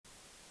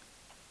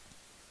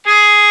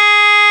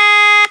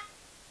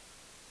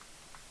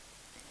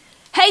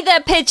Hi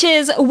there,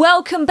 pitchers!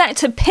 Welcome back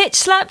to Pitch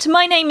Slapped.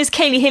 My name is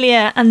Kaylee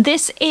Hillier, and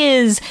this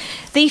is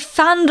the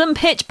Fandom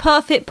Pitch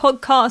Perfect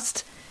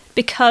podcast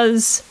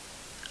because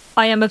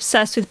I am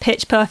obsessed with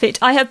Pitch Perfect.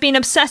 I have been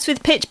obsessed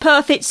with Pitch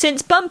Perfect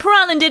since Bumper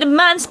Allen did a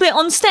man split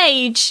on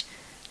stage.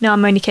 No,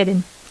 I'm only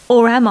kidding.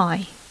 Or am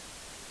I?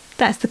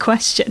 That's the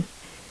question.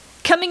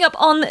 Coming up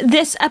on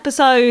this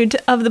episode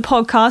of the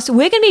podcast,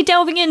 we're going to be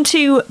delving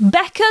into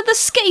Becca the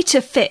Skater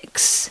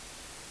Fix.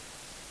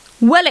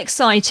 Well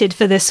excited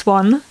for this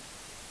one,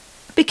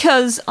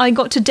 because I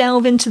got to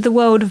delve into the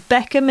world of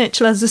Becca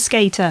Mitchell as a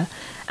skater.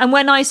 And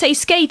when I say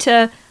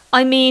skater,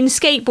 I mean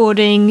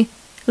skateboarding,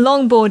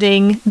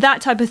 longboarding, that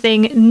type of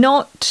thing,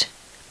 not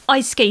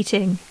ice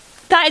skating.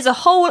 That is a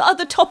whole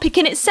other topic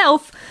in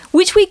itself,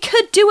 which we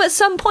could do at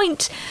some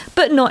point,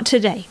 but not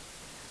today.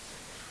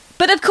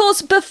 But of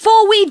course,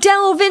 before we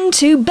delve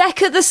into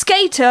Becca the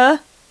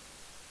Skater,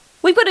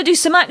 we've got to do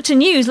some actor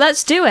news.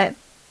 Let's do it.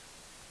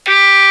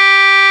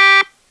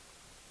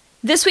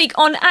 This week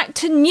on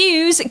Actor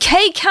News,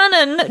 Kay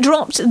Cannon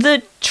dropped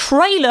the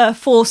trailer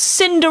for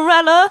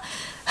Cinderella,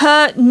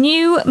 her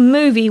new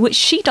movie, which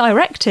she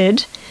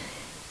directed,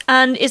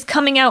 and is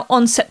coming out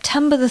on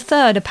September the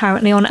 3rd,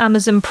 apparently, on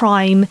Amazon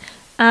Prime,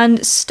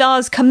 and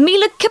stars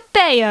Camila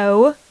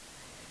Cabello.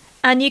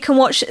 And you can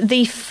watch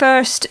the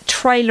first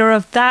trailer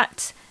of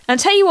that. And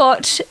tell you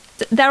what,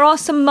 there are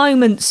some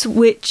moments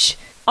which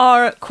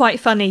are quite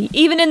funny,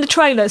 even in the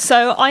trailer.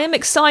 So I am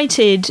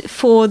excited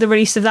for the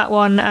release of that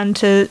one and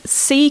to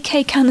see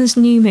Kay Cannon's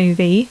new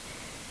movie.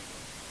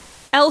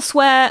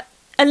 Elsewhere,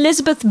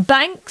 Elizabeth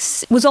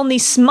Banks was on the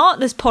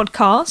Smartless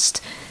podcast,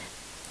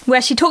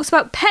 where she talks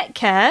about pet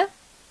care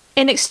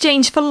in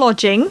exchange for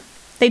lodging.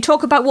 They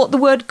talk about what the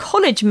word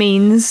college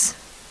means,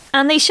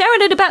 and they share a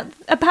little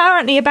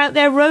apparently about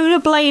their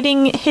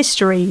rollerblading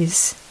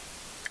histories.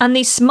 And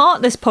the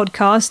Smartless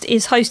podcast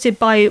is hosted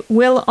by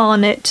Will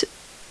Arnett,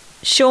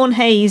 Sean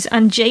Hayes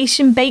and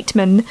Jason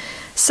Bateman,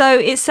 so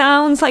it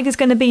sounds like it's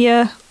going to be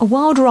a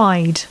wild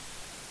ride.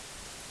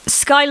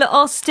 Skylar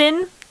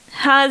Austin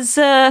has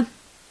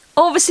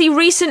obviously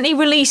recently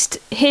released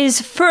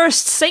his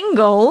first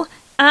single,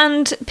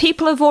 and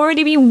people have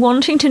already been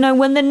wanting to know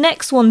when the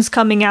next one's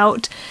coming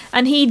out,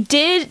 and he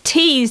did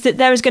tease that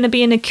there is going to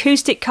be an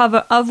acoustic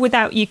cover of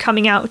Without You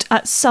coming out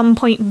at some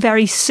point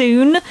very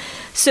soon,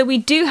 so we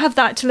do have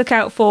that to look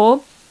out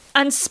for.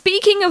 And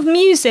speaking of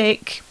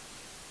music,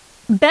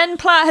 Ben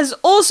Platt has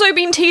also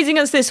been teasing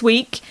us this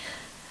week,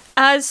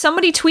 as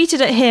somebody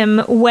tweeted at him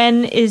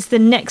when is the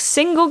next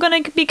single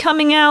going to be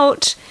coming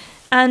out,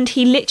 and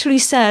he literally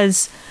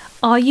says,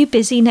 "Are you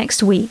busy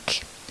next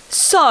week?"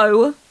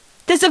 So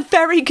there's a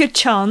very good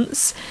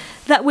chance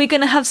that we're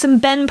going to have some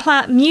Ben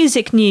Platt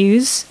music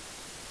news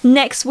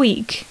next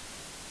week.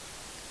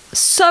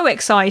 So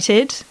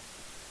excited,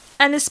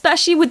 and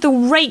especially with the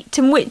rate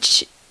in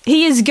which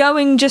he is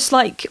going, just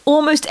like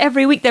almost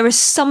every week there is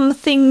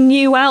something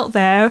new out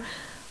there.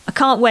 I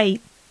can't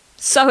wait.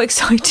 So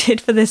excited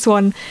for this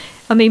one.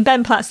 I mean,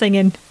 Ben Platt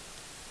singing.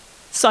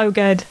 So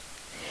good.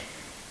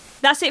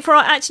 That's it for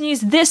our action news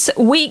this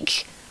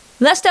week.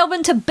 Let's delve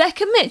into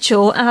Becca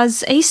Mitchell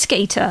as a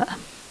skater.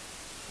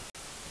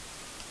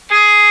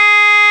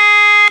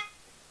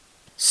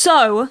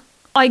 So,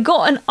 I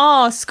got an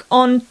ask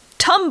on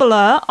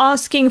Tumblr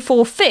asking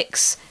for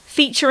fics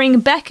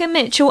featuring Becca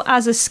Mitchell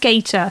as a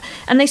skater,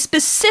 and they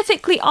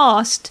specifically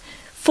asked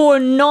for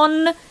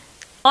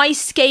non-ice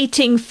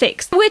skating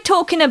fics. We're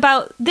talking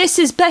about, this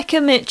is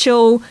Becca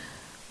Mitchell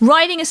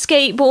riding a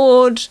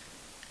skateboard,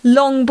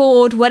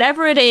 longboard,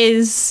 whatever it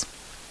is,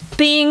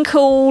 being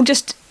cool,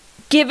 just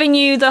giving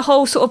you the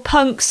whole sort of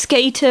punk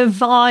skater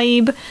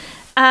vibe.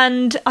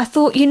 And I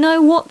thought, you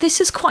know what, this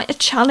is quite a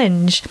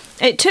challenge.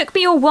 It took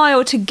me a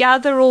while to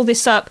gather all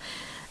this up.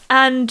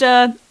 And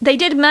they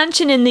did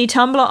mention in the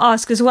Tumblr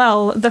ask as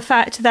well the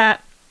fact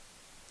that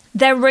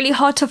they're really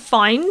hard to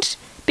find,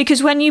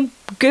 because when you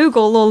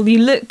Google or you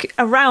look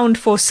around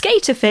for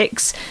skater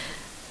fics,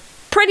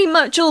 pretty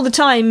much all the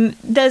time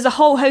there's a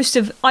whole host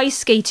of ice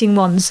skating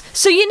ones.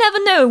 So you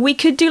never know, we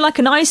could do like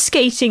an ice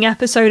skating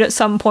episode at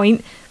some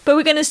point, but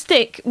we're going to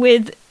stick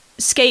with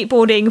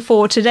skateboarding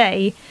for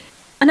today.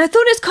 And I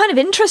thought it was kind of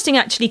interesting,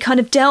 actually,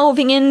 kind of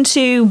delving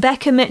into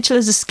Becca Mitchell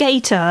as a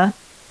skater,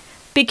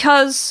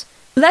 because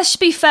let's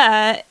be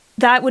fair,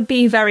 that would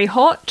be very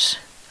hot.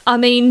 I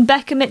mean,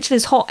 Becca Mitchell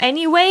is hot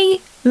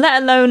anyway,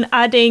 let alone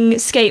adding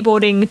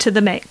skateboarding to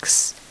the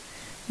mix.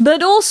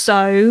 But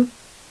also,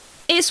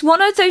 it's one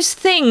of those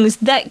things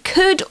that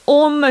could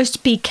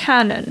almost be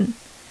canon.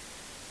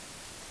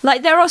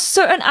 Like, there are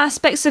certain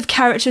aspects of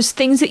characters,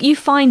 things that you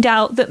find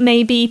out that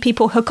maybe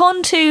people hook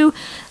onto,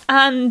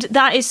 and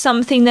that is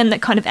something then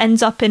that kind of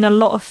ends up in a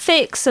lot of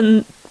fics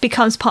and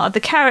becomes part of the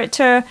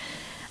character.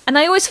 And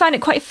I always find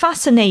it quite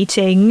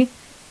fascinating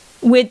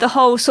with the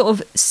whole sort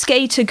of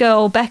skater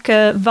girl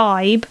Becca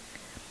vibe,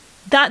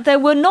 that there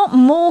were not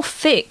more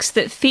fics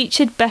that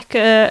featured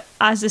Becca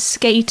as a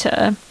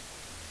skater.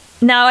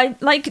 Now, I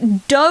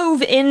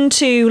dove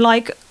into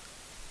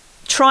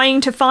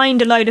trying to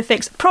find a load of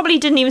fics, probably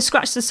didn't even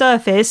scratch the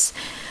surface,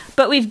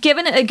 but we've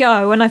given it a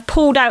go, and I've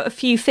pulled out a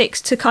few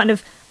fics to kind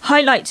of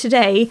highlight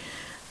today.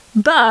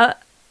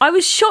 But I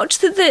was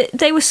shocked that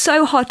they were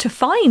so hard to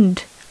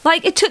find.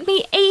 Like, it took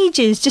me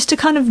ages just to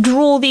kind of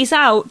draw these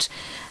out.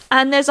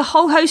 And there's a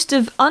whole host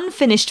of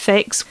unfinished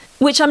fics,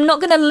 which I'm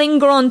not going to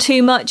linger on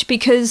too much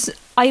because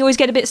I always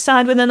get a bit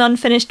sad with an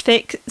unfinished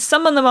fic.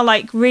 Some of them are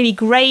like really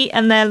great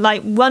and they're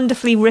like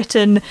wonderfully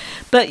written,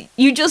 but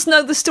you just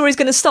know the story's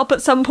going to stop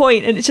at some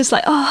point and it's just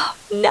like, oh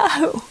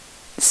no.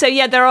 So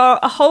yeah, there are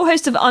a whole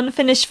host of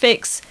unfinished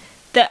fics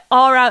that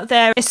are out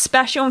there,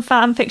 especially on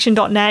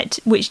fanfiction.net,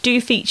 which do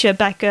feature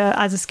Becca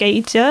as a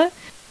skater.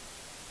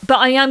 But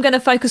I am going to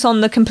focus on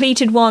the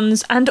completed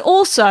ones. And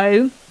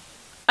also,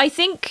 I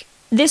think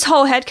this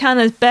whole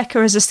headcanon of Becca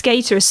as a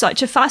skater is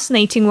such a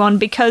fascinating one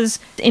because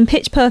in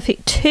Pitch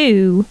Perfect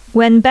 2,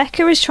 when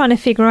Becca is trying to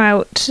figure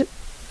out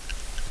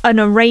an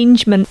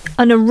arrangement,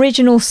 an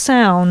original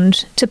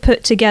sound to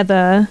put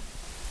together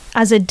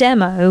as a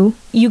demo,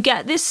 you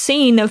get this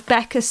scene of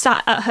Becca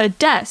sat at her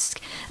desk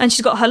and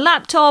she's got her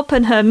laptop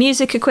and her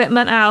music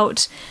equipment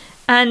out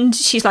and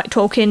she's like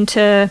talking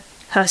to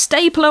her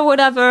stapler or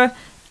whatever.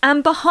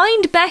 And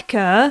behind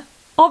Becca,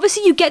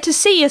 obviously you get to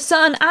see a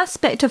certain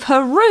aspect of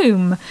her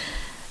room.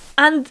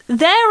 And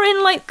there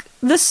in like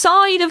the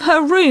side of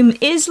her room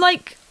is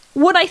like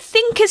what I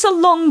think is a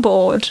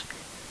longboard.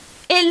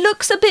 It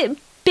looks a bit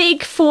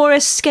big for a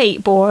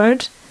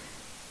skateboard.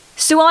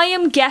 So I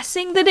am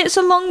guessing that it's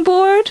a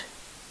longboard.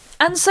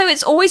 And so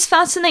it's always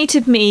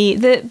fascinated me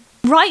that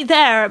right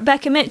there,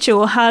 Becca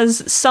Mitchell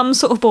has some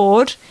sort of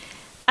board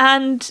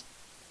and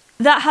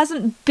that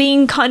hasn't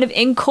been kind of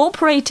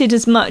incorporated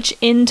as much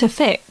into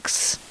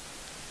fics.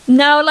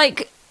 Now,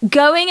 like,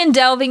 going and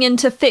delving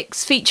into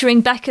fics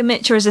featuring Becca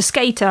Mitchell as a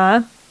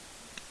skater,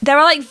 there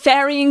are like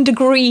varying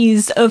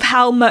degrees of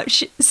how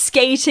much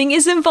skating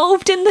is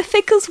involved in the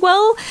fic as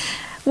well.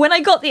 When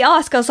I got the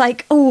ask, I was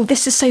like, oh,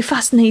 this is so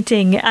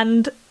fascinating.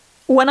 And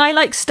when I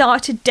like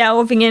started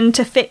delving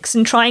into fics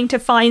and trying to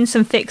find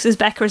some fics as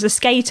Becca as a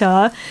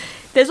skater,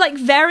 there's like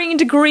varying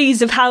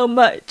degrees of how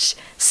much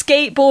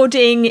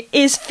skateboarding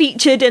is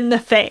featured in the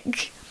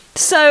fic.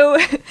 So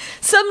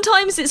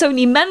sometimes it's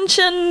only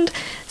mentioned,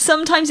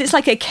 sometimes it's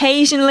like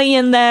occasionally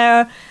in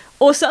there,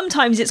 or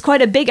sometimes it's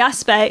quite a big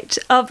aspect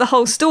of the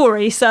whole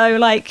story. So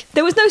like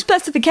there was no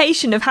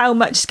specification of how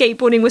much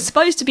skateboarding was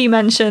supposed to be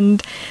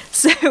mentioned.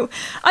 So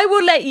I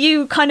will let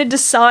you kind of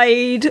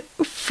decide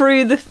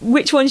through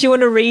which ones you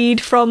want to read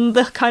from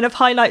the kind of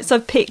highlights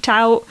I've picked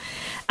out.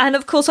 And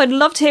of course, I'd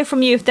love to hear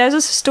from you if there's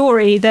a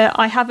story that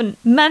I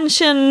haven't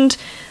mentioned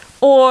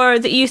or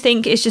that you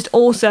think is just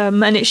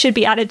awesome and it should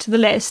be added to the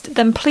list,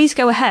 then please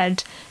go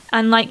ahead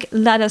and like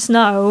let us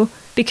know,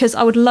 because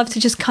I would love to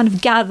just kind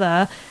of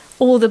gather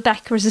all the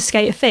Becca as a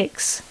skater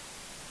fics.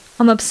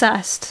 I'm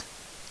obsessed.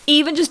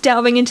 Even just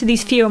delving into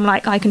these few, I'm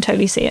like, I can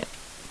totally see it.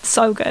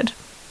 So good.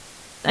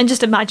 And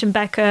just imagine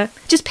Becca,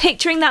 just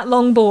picturing that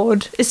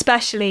longboard,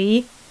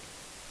 especially,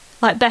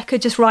 like Becca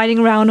just riding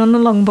around on a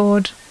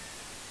longboard.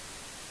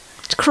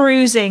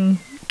 Cruising.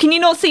 Can you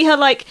not see her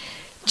like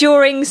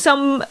during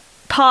some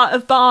part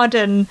of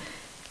Barden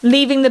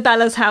leaving the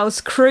Bella's house,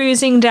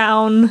 cruising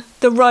down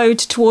the road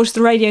towards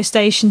the radio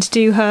station to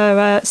do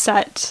her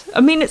set?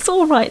 I mean, it's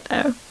all right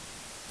there.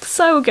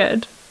 So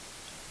good.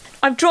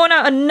 I've drawn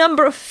out a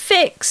number of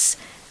fics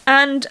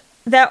and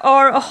there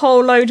are a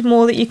whole load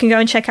more that you can go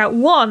and check out.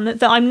 One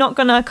that I'm not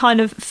going to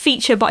kind of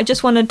feature, but I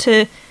just wanted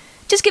to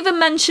just give a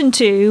mention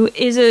to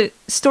is a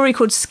story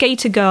called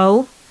Skater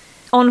Girl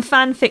on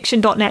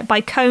fanfiction.net by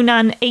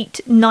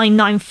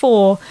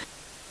Conan8994,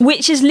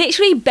 which is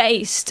literally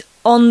based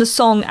on the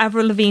song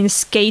Avril Lavigne's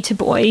Skater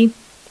Boy.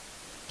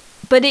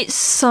 But it's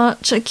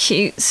such a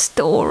cute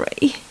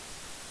story.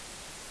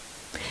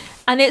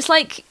 And it's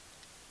like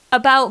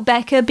about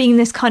Becca being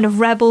this kind of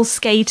rebel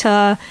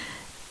skater,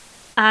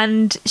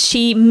 and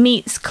she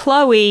meets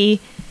Chloe,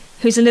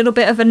 who's a little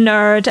bit of a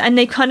nerd, and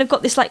they kind of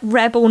got this like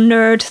rebel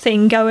nerd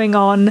thing going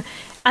on.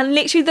 And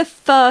literally the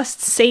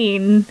first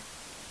scene,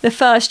 the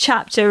first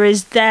chapter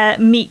is their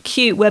meet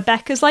cute, where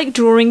Becca's like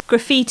drawing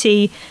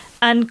graffiti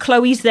and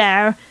Chloe's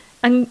there,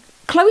 and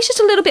Chloe's just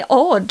a little bit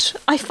odd.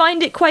 I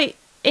find it quite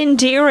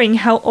endearing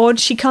how odd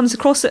she comes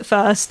across at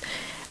first,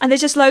 and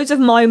there's just loads of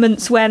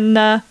moments when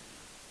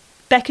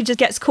Becca just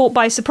gets caught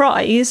by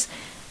surprise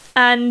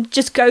and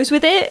just goes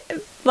with it.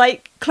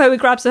 Like Chloe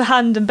grabs her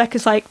hand and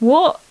Becca's like,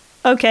 what?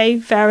 Okay,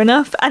 fair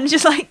enough, and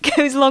just like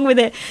goes along with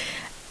it.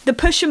 The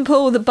push and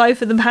pull that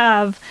both of them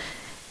have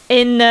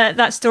in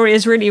that story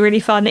is really, really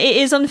fun. It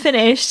is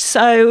unfinished,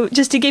 so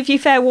just to give you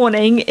fair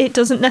warning, it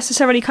doesn't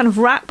necessarily kind of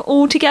wrap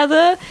all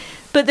together,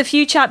 but the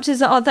few chapters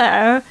that are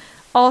there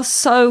are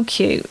so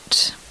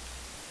cute.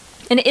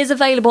 And it is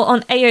available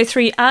on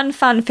AO3 and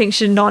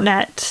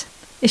fanfiction.net.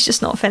 It's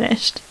just not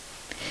finished.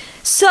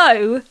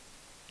 So,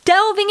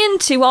 delving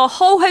into our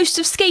whole host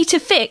of skater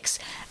fics,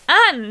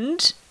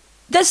 and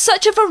there's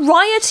such a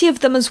variety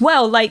of them as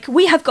well. Like,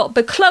 we have got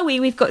Chloe,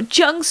 we've got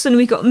Jungson,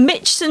 we've got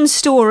Mitchson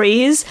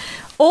stories,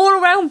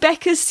 all around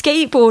Becca's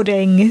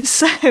skateboarding.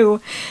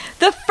 So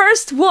the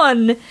first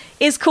one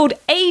is called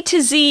A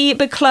to Z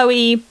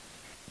Chloe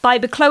by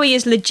Chloe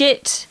is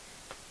legit.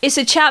 It's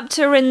a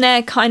chapter in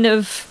their kind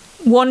of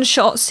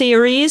one-shot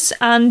series,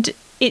 and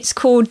it's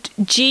called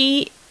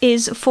G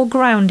is for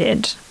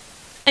Grounded.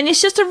 And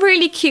it's just a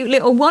really cute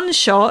little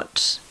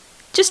one-shot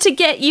just to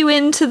get you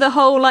into the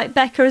whole, like,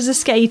 Becca as a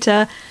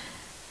skater.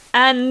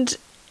 And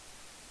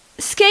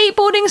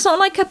skateboarding's not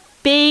like a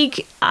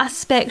big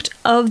aspect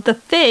of the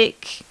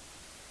fic.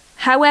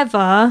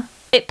 However,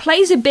 it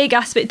plays a big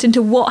aspect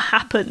into what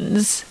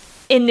happens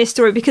in this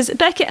story, because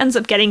Becca ends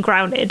up getting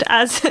grounded,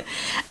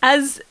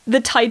 as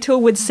the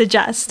title would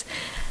suggest.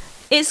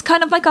 It's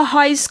kind of like a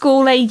high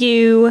school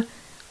AU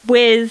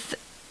with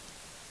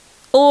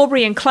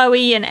Aubrey and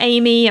Chloe and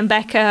Amy and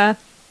Becca,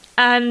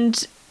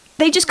 and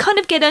they just kind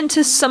of get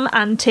into some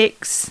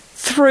antics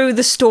through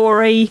the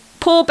story.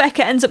 Poor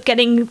Becca ends up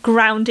getting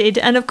grounded,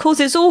 and of course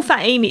it's all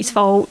Fat Amy's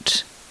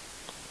fault.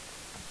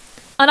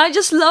 And I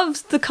just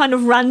loved the kind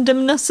of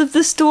randomness of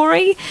the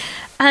story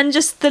and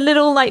just the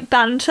little, like,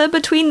 banter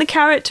between the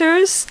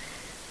characters.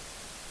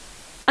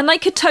 And I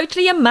could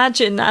totally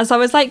imagine, as I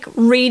was, like,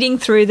 reading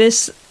through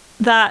this,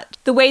 that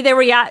the way they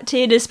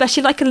reacted,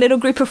 especially like a little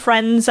group of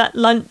friends at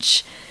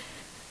lunch,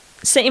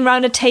 sitting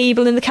around a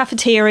table in the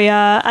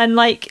cafeteria, and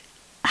like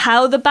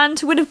how the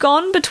banter would have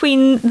gone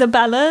between the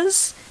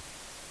Bellas.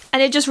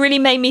 And it just really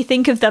made me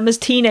think of them as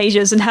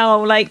teenagers, and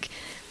how, like,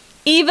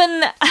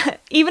 even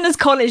as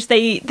college,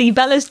 the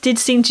Bellas did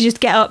seem to just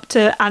get up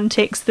to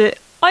antics that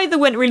either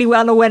went really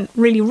well or went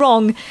really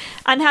wrong,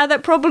 and how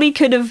that probably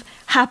could have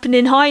happened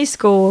in high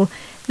school.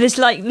 This,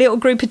 like, little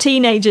group of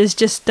teenagers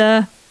just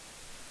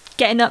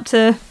getting up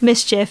to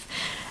mischief.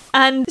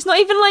 And it's not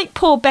even like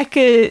poor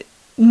Becca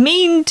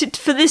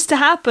for this to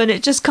happen.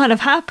 It just kind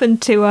of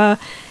happened to her.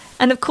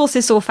 And of course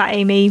it's all Fat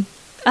Amy.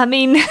 I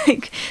mean,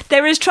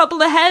 there is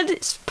trouble ahead.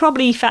 It's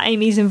probably Fat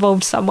Amy's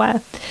involved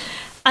somewhere.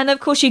 And of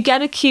course you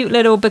get a cute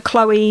little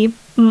Chloe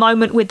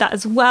moment with that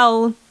as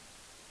well,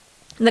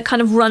 that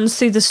kind of runs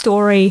through the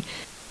story.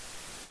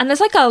 And there's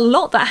like a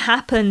lot that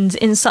happens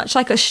in such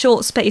like a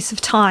short space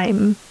of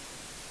time.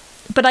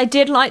 But I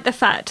did like the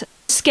fact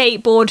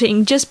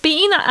skateboarding just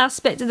being that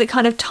aspect that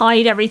kind of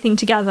tied everything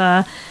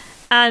together,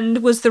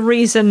 and was the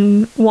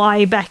reason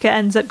why Becca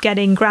ends up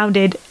getting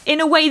grounded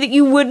in a way that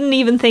you wouldn't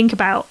even think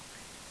about.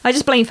 I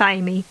just blame Fat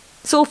Amy.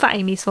 It's all Fat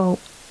Amy's fault.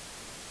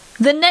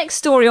 The next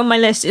story on my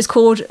list is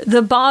called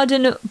The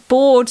Barden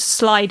Board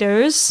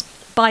Sliders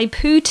by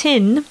Pooh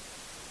Tin.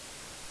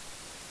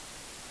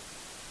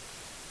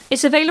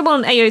 It's available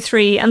on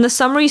AO3, and the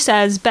summary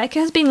says Becca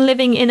has been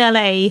living in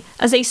LA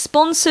as a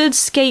sponsored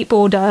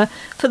skateboarder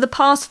for the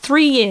past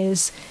 3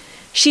 years.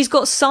 She's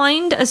got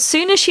signed as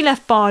soon as she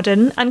left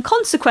Barden, and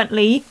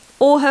consequently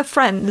all her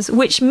friends,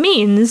 which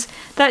means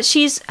that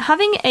she's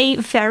having a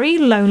very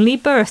lonely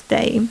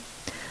birthday.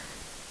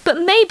 But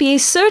maybe a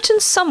certain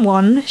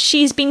someone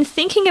she's been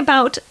thinking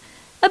about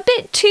a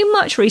bit too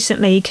much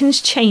recently can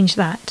change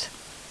that.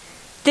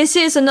 This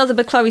is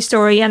another Chloe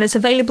story, and it's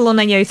available on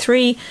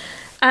AO3,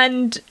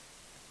 and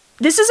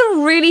this is a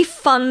really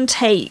fun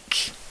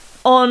take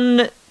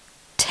on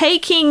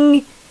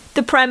taking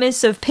the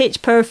premise of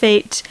Pitch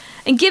Perfect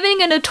and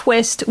giving it a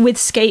twist with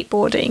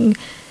skateboarding.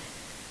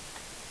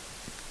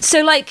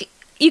 So, like,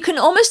 you can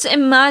almost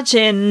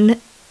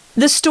imagine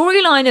the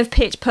storyline of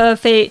Pitch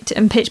Perfect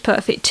and Pitch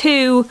Perfect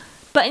 2,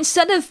 but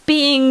instead of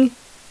being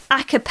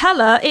a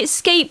cappella, it's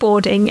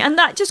skateboarding, and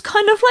that just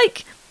kind of,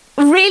 like,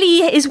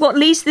 really is what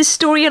leads this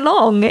story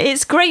along.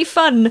 It's great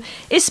fun,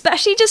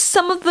 especially just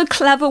some of the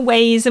clever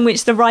ways in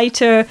which the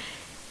writer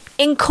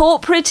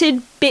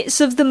incorporated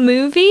bits of the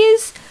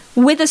movies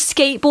with a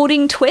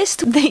skateboarding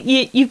twist.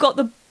 You've got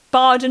the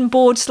Barden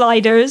Board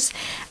Sliders,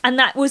 and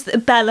that was the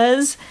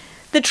Bellas.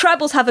 The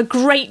trebles have a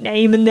great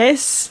name in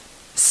this.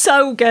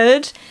 So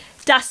good.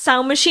 Das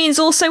Sound Machine's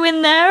also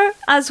in there,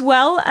 as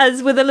well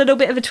as with a little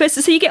bit of a twist.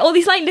 So you get all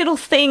these like little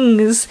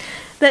things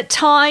that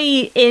tie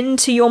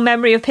into your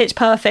memory of Pitch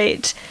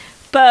Perfect,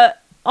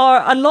 but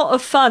are a lot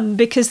of fun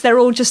because they're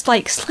all just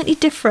like slightly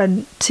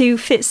different to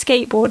fit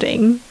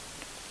skateboarding.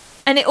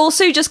 And it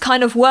also just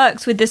kind of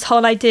works with this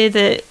whole idea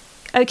that,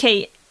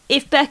 okay,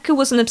 if Becca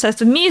wasn't obsessed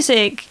with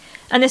music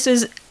and this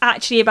was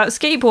actually about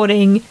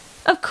skateboarding,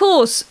 of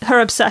course her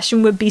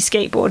obsession would be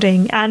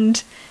skateboarding,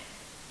 and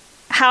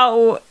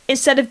how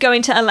instead of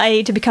going to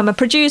LA to become a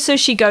producer,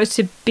 she goes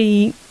to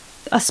be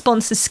a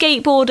sponsored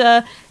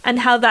skateboarder, and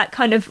how that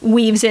kind of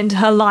weaves into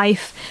her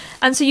life.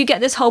 And so you get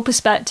this whole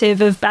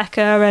perspective of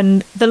Becca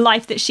and the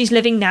life that she's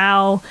living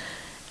now,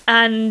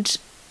 and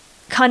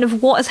kind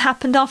of what has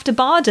happened after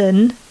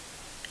Barden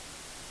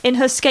in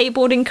her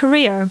skateboarding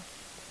career.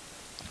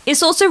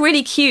 It's also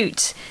really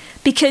cute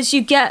because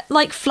you get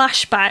like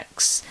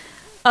flashbacks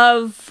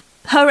of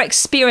her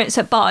experience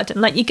at Barden.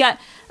 Like you get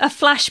a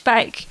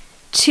flashback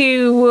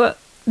to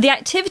the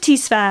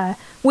activities fair,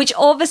 which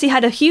obviously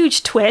had a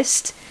huge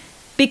twist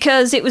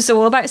because it was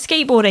all about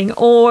skateboarding,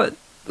 or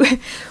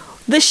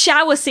the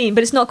shower scene,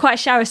 but it's not quite a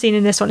shower scene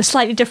in this one, it's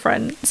slightly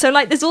different. So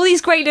like there's all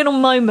these great little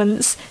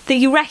moments that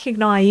you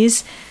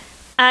recognise,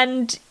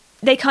 and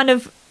they kind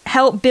of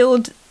help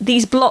build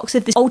these blocks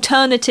of this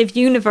alternative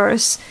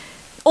universe.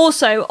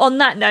 Also, on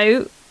that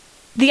note,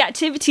 the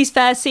activities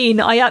fair scene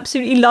I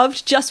absolutely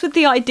loved, just with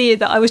the idea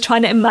that I was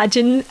trying to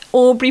imagine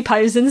Aubrey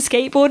Posen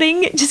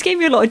skateboarding. It just gave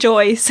me a lot of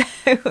joy. So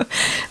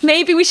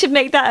maybe we should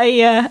make that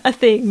a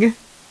thing.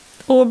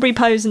 Aubrey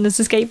Posen as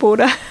a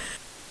skateboarder.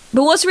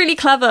 But what's really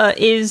clever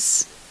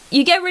is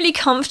you get really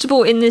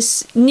comfortable in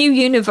this new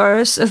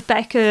universe of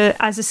Becca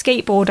as a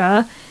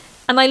skateboarder.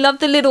 And I love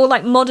the little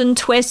like modern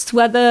twist,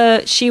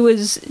 whether she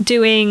was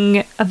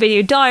doing a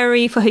video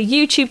diary for her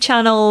YouTube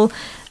channel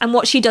and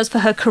what she does for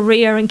her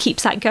career and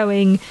keeps that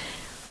going.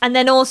 And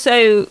then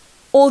also,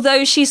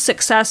 although she's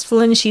successful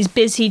and she's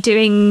busy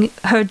doing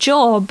her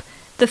job,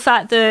 the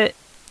fact that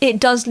it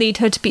does lead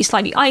her to be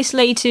slightly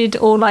isolated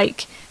or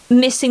like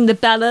missing the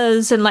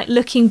Bellas and like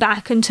looking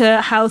back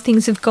into how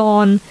things have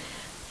gone.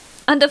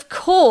 And of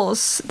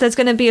course, there's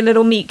going to be a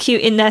little meet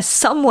cute in there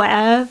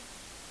somewhere.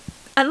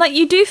 And like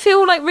you do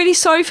feel like really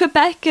sorry for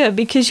Becca,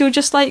 because you're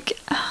just like,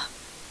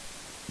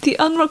 the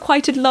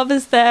unrequited love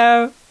is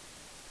there.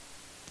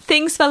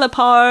 Things fell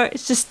apart.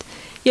 It's just,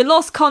 you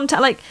lost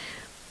contact. Like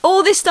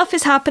all this stuff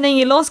is happening.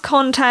 You lost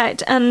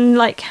contact. And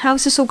like,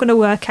 how's this all going to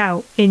work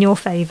out in your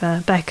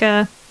favour,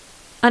 Becca?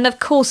 And of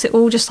course, it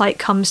all just like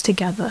comes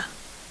together.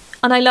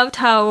 And I loved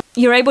how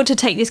you're able to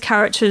take these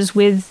characters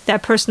with their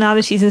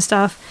personalities and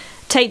stuff,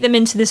 take them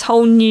into this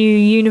whole new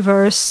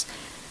universe,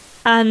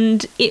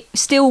 and it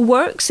still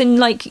works, and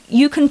like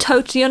you can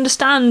totally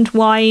understand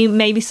why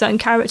maybe certain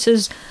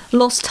characters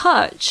lost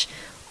touch,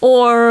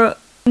 or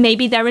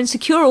maybe they're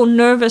insecure or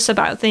nervous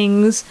about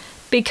things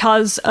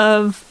because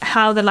of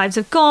how their lives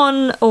have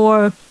gone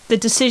or the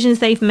decisions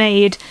they've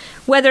made,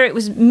 whether it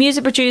was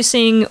music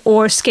producing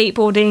or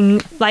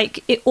skateboarding.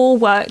 Like it all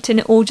worked and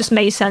it all just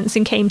made sense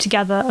and came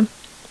together.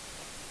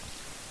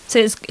 So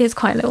it's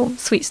quite a little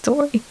sweet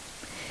story.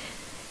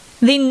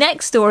 The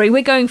next story,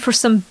 we're going for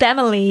some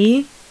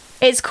Bemily.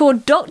 It's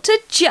called Dr.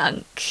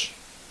 Junk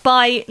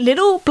by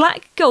Little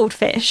Black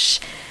Goldfish.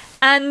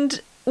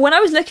 And when I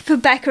was looking for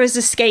Becca as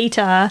a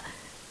skater,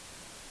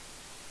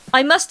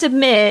 I must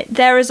admit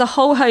there is a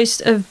whole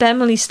host of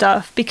Bemily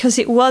stuff, because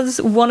it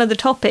was one of the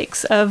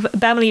topics of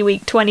Bemily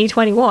Week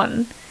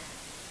 2021.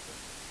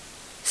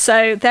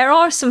 So there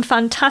are some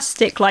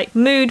fantastic like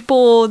mood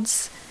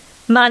boards,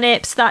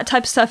 manips, that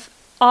type of stuff,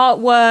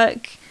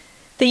 artwork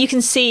that you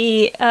can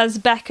see as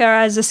Becca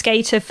as a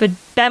skater for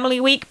Bemily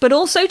Week, but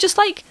also just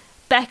like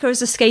Becca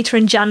as a skater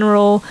in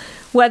general,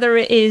 whether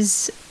it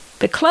is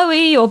the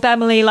Chloe or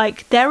Bemily.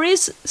 Like there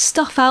is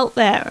stuff out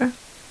there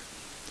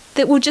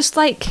that will just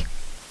like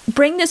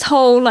bring this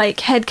whole like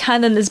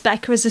headcanon as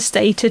Becca as a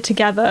skater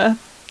together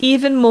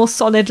even more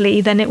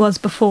solidly than it was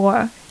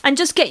before, and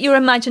just get your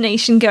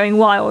imagination going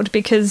wild,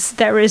 because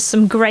there is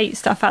some great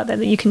stuff out there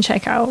that you can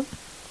check out.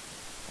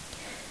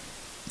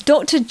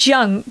 Dr.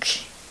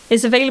 Junk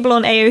is available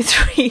on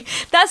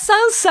AO3. That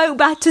sounds so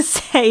bad to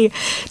say.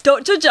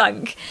 Dr.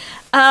 Junk.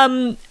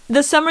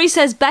 The summary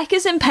says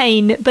Becca's in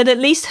pain, but at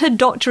least her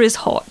doctor is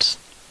hot.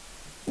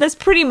 That's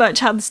pretty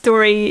much how the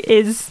story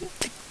is.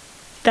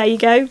 There you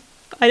go.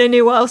 I don't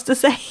know what else to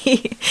say.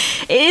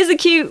 It is a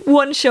cute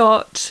one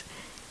shot.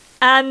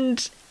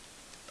 And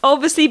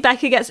obviously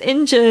Becca gets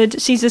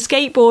injured. She's a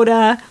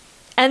skateboarder.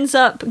 Ends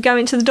up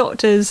going to the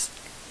doctor's.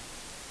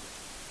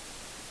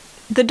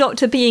 The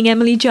doctor being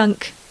Emily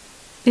Junk,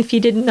 if you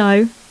didn't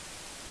know.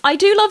 I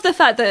do love the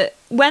fact that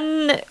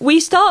when we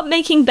start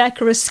making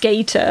Becca a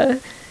skater,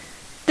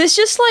 there's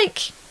just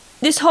like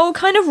this whole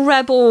kind of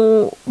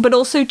rebel but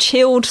also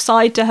chilled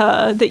side to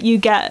her that you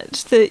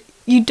get, that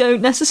you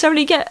don't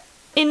necessarily get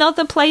in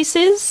other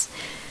places.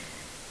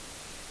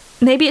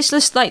 Maybe it's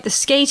just like the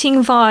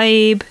skating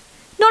vibe,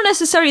 not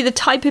necessarily the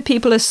type of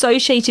people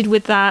associated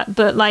with that,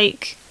 but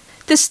like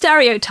the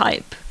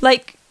stereotype.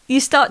 Like you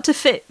start to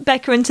fit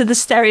Becca into the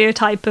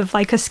stereotype of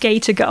like a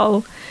skater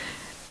girl.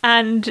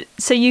 And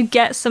so you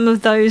get some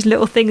of those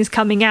little things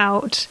coming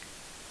out.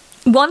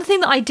 One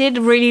thing that I did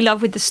really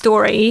love with the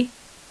story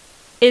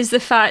is the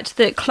fact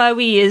that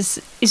Chloe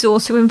is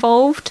also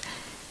involved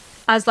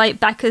as like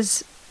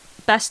Becca's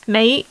best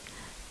mate.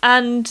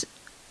 And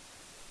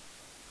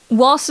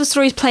whilst the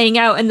story's playing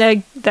out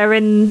and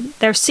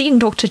they're seeing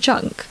Dr.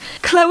 Junk,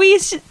 Chloe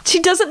she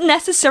doesn't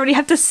necessarily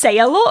have to say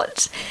a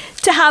lot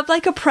to have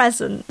like a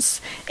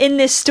presence in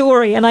this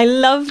story. And I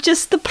love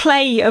just the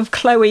play of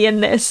Chloe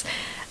in this,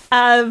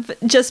 of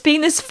just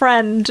being this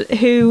friend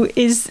who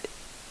is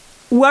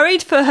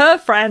worried for her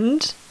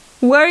friend,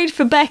 worried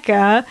for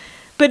Becca,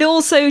 but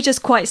also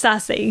just quite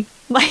sassy.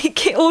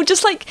 Like it all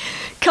just like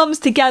comes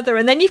together.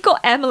 And then you've got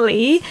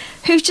Emily,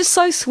 who's just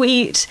so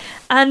sweet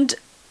and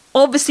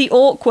obviously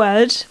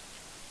awkward,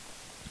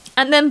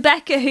 and then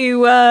Becca,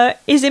 who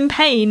is in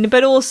pain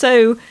but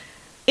also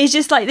is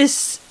just like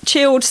this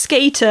chilled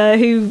skater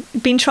who's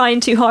been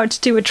trying too hard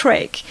to do a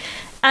trick.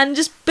 And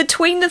just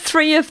between the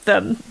three of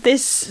them,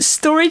 this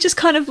story just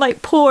kind of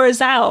like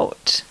pours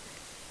out.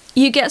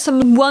 You get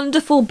some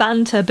wonderful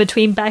banter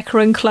between Becca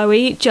and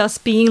Chloe,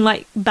 just being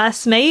like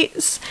best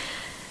mates.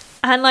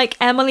 And like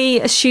Emily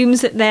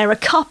assumes that they're a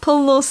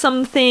couple or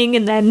something,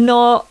 and they're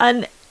not.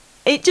 And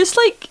it just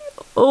like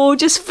all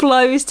just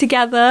flows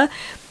together.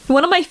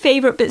 One of my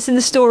favourite bits in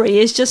the story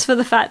is just for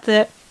the fact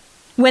that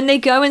when they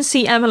go and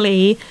see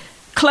Emily,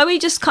 Chloe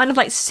just kind of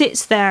like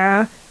sits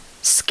there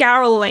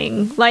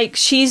scowling, like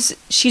she's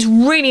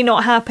really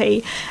not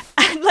happy.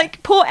 And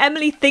like poor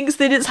Emily thinks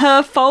that it's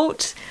her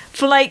fault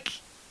for like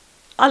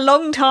a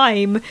long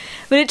time,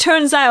 but it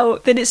turns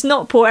out that it's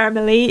not poor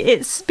Emily,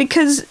 it's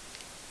because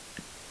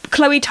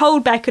Chloe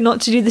told Becca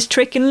not to do this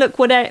trick, and look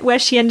where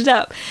she ended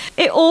up.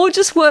 It all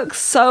just works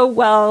so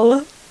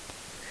well.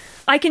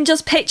 I can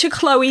just picture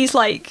Chloe's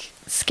like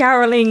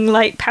scowling,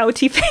 like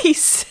pouty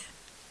face.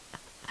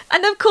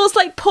 And of course,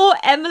 like poor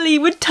Emily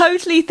would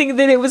totally think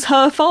that it was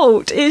her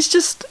fault. It's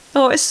just,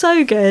 oh, it's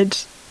so good.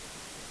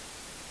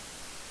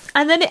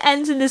 And then it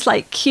ends in this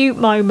like cute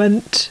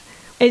moment.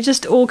 It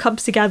just all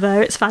comes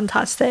together. It's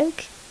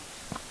fantastic.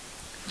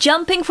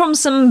 Jumping from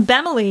some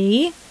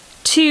Bemily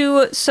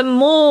to some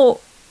more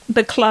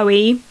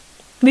Chloe.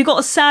 We've got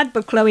a sad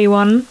Chloe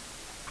one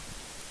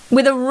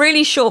with a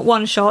really short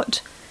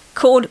one-shot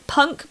called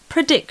Punk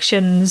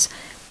Predictions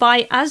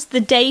by As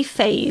the Day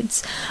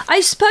Fades.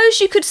 I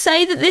suppose you could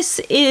say that this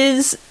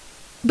is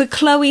the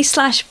Chloe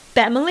 /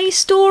 Bemily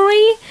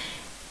story,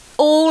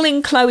 all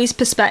in Chloe's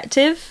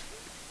perspective.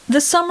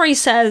 The summary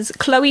says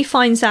Chloe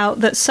finds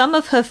out that some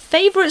of her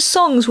favourite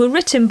songs were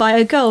written by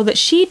a girl that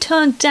she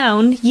turned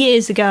down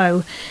years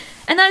ago.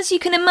 And as you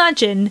can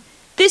imagine,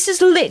 this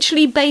is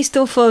literally based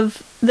off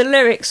of the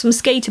lyrics from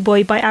Skater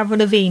Boy by Avril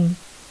Lavigne.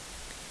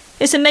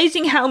 It's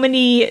amazing how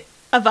many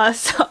of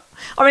us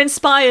are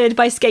inspired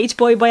by Skater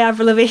Boy by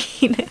Avril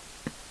Lavigne.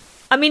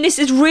 I mean, this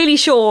is really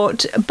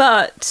short,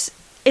 but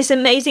it's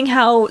amazing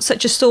how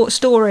such a short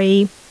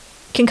story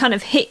can kind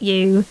of hit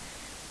you.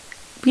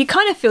 You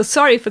kind of feel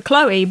sorry for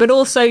Chloe, but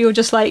also you're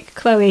just like,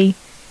 Chloe,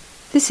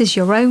 this is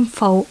your own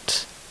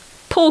fault.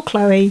 Poor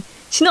Chloe.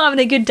 She's not having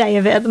a good day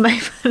of it at the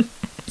moment.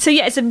 So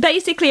yeah, it's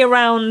basically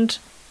around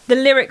the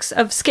lyrics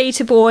of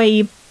Skater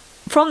Boy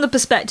from the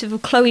perspective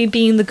of Chloe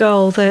being the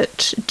girl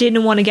that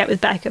didn't want to get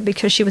with Becca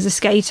because she was a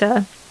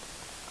skater.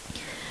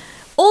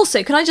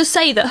 Also, can I just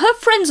say that her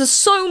friends are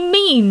so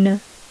mean?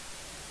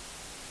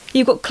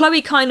 You've got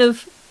Chloe kind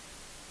of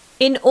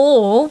in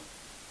awe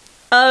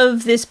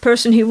of this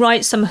person who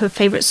writes some of her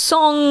favourite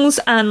songs,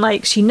 and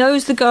like she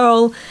knows the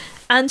girl,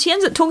 and she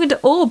ends up talking to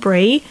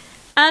Aubrey,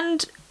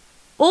 and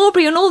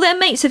Aubrey and all their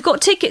mates have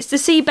got tickets to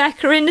see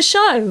Becca in the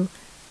show.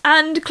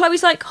 And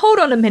Chloe's like, hold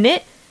on a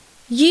minute,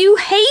 you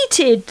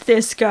hated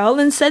this girl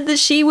and said that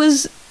she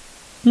was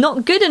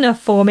not good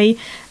enough for me.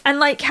 And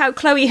like how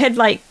Chloe had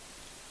like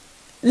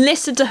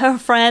listened to her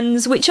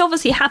friends, which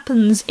obviously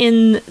happens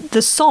in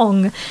the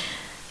song.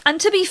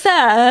 And to be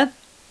fair,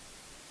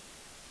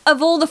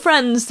 of all the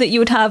friends that you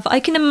would have,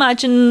 I can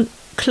imagine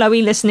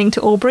Chloe listening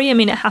to Aubrey. I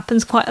mean, it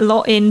happens quite a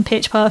lot in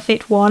Pitch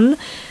Perfect 1.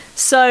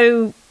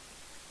 So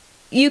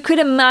you could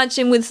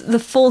imagine with the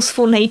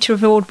forceful nature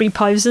of Aubrey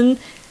Posen,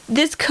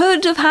 this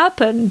could have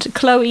happened.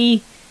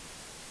 Chloe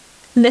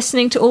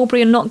listening to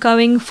Aubrey and not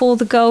going for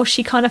the girl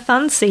she kind of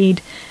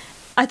fancied.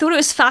 I thought it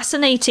was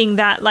fascinating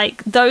that,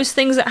 like, those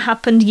things that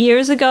happened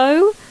years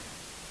ago,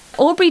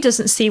 Aubrey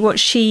doesn't see what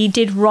she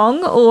did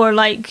wrong or,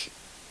 like,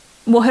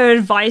 what her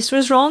advice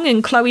was wrong,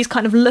 and Chloe's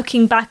kind of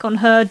looking back on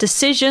her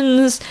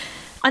decisions,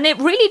 and it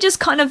really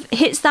just kind of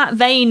hits that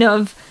vein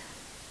of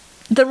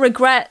the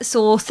regrets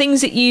or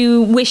things that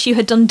you wish you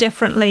had done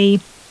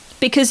differently,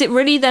 because it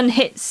really then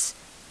hits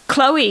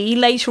Chloe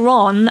later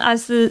on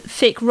as the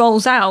fic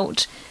rolls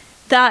out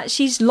that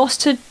she's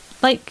lost her,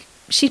 like,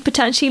 she's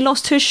potentially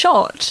lost her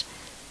shot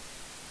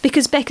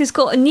because Becca's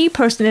got a new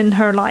person in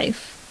her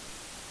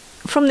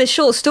life. From this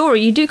short story,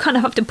 you do kind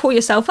of have to pull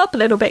yourself up a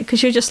little bit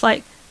because you're just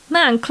like,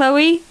 man,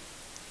 Chloe,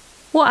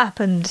 what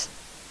happened?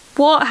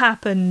 What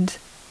happened?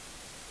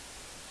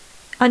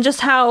 And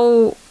just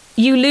how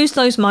you lose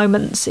those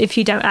moments if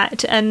you don't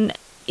act. And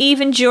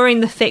even during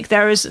the fic,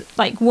 there is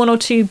like 1 or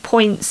 2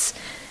 points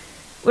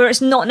where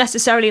it's not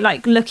necessarily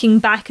like looking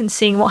back and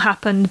seeing what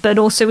happened, but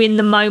also in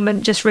the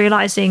moment just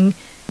realising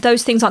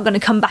those things aren't going to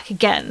come back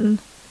again.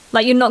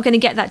 Like, you're not going to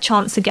get that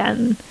chance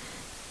again.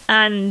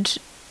 And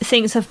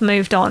things have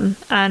moved on,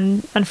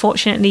 and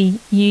unfortunately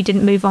you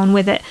didn't move on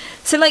with it.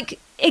 So like,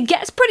 it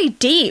gets pretty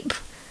deep,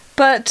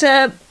 but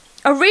a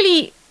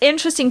really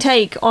interesting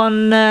take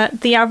on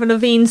the Avril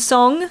Lavigne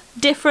song.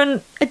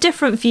 A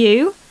different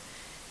view.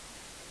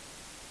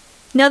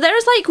 Now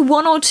there's like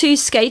 1 or 2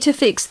 skater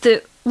fics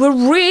that were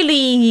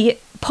really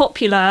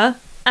popular,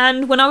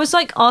 and when I was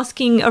like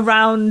asking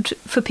around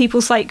for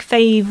people's like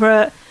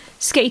favourite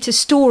skater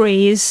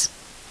stories,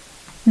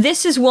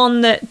 this is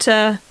one that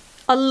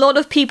a lot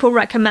of people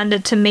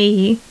recommended to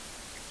me.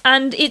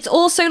 And it's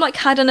also like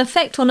had an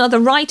effect on other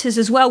writers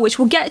as well, which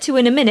we'll get to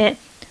in a minute.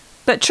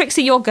 But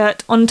Trixie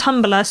Yogurt on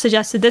Tumblr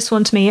suggested this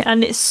one to me,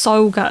 and it's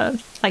so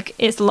good. Like,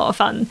 it's a lot of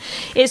fun.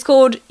 It's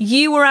called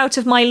You Were Out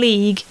of My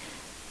League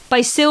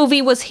by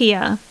Sylvie Was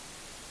Here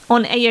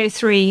on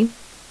AO3.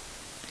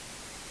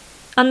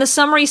 And the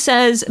summary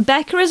says,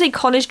 Becca is a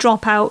college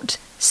dropout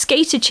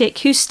skater chick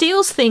who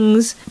steals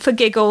things for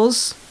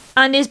giggles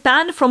and is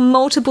banned from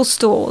multiple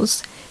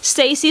stores.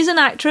 Stacey is an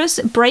actress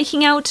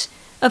breaking out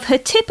of her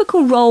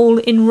typical role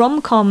in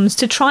rom-coms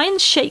to try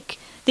and shake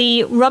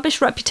the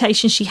rubbish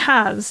reputation she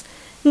has.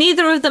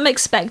 Neither of them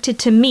expected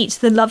to meet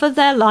the love of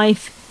their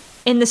life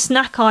in the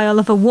snack aisle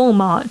of a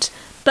Walmart,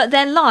 but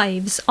their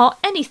lives are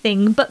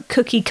anything but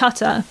cookie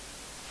cutter.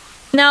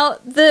 Now,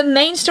 the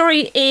main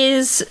story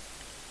is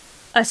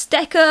a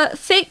Stecker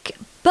fic,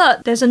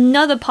 but there's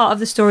another part of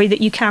the story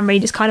that you can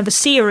read. It's kind of a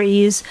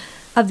series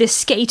of this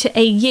Skater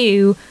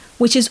AU,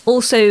 which is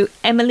also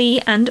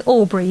Emily and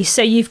Aubrey.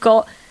 So you've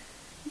got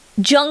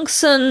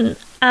Jungsun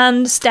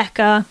and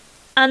Stecker,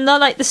 and they're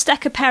like the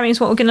Stecker pairing is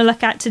what we're going to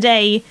look at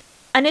today.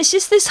 And it's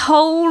just this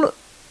whole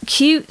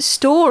cute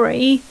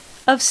story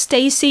of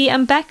Stacey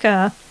and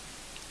Becca.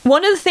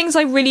 One of the things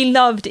I really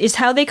loved is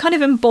how they kind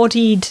of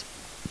embodied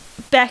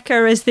Becca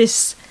as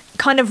this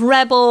kind of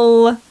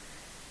rebel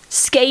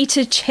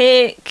skater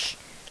chick.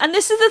 And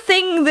this is the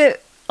thing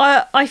that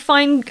I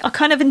find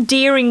kind of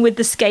endearing with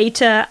the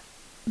skater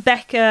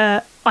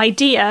Becca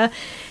idea.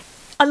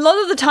 A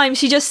lot of the time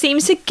she just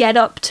seems to get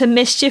up to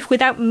mischief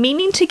without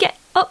meaning to get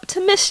up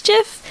to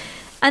mischief,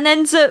 and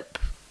ends up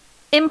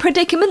in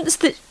predicaments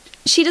that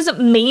she doesn't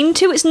mean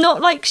to. It's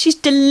not like she's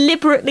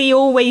deliberately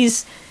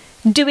always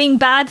doing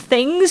bad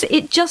things,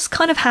 it just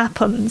kind of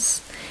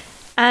happens.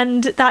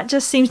 And that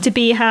just seems to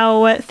be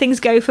how things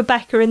go for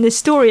Becca in this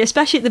story,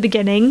 especially at the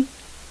beginning,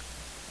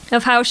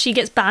 of how she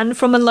gets banned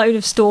from a load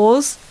of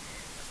stores.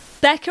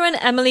 Becca and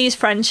Emily's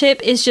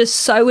friendship is just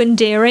so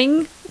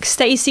endearing.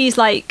 Stacey's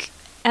like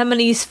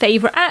Emily's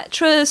favourite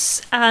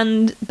actress,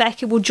 and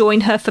Becca will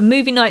join her for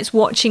movie nights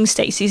watching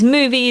Stacey's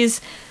movies.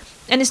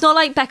 And it's not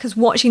like Becca's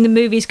watching the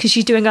movies because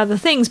she's doing other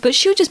things, but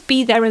she'll just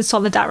be there in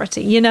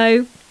solidarity, you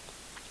know?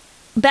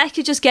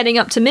 Becca just getting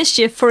up to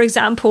mischief, for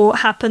example,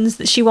 happens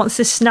that she wants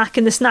this snack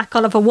in the snack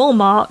aisle of a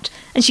Walmart,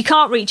 and she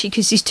can't reach it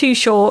because she's too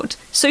short.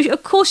 So,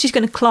 of course, she's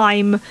going to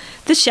climb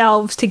the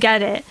shelves to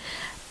get it.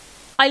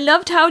 I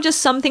loved how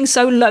just something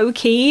so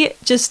low-key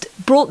just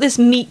brought this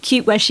meet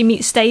cute where she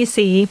meets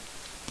Stacey.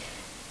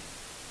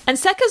 And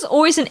Stecker's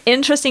always an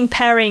interesting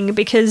pairing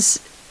because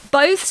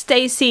both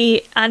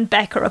Stacey and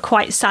Becca are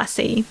quite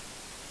sassy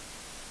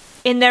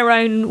in their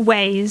own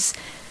ways.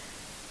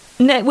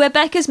 Where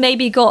Becca's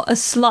maybe got a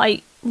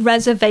slight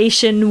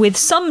reservation with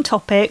some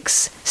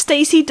topics,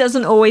 Stacey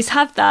doesn't always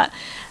have that.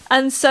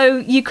 And so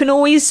you can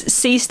always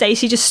see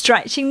Stacey just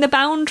stretching the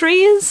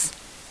boundaries.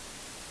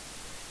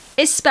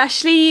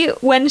 Especially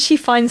when she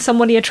finds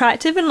somebody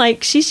attractive, and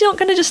like she's not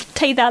going to just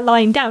take that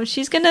line down.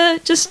 She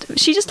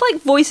just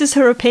like voices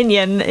her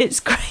opinion. It's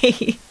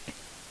great.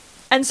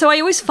 And so I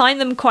always find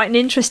them quite an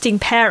interesting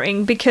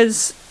pairing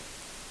because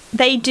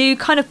they do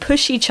kind of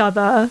push each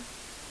other.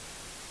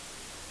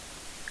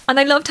 And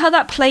I loved how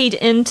that played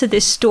into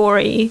this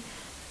story.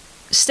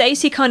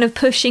 Stacey kind of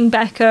pushing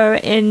Becca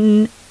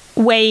in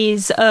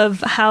ways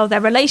of how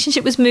their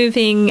relationship was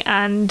moving,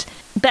 and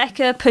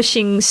Becca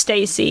pushing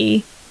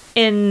Stacey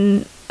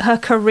in her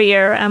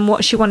career and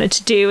what she wanted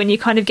to do. And you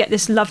kind of get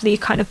this lovely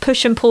kind of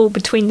push and pull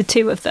between the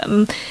two of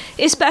them,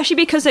 especially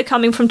because they're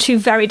coming from two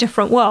very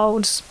different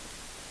worlds.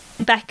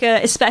 Becca,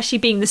 especially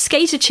being the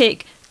skater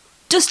chick,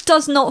 just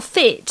does not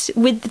fit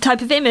with the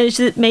type of image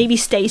that maybe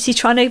Stacey's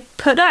trying to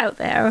put out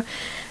there.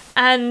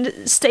 And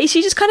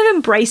Stacey just kind of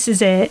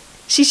embraces it.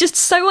 She's just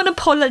so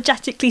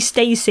unapologetically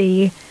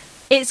Stacey.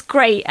 It's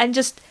great, and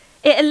just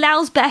it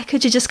allows Becca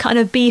to just kind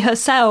of be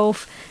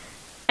herself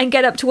and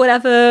get up to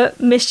whatever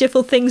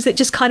mischievous things that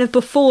just kind of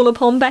befall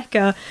upon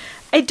Becca.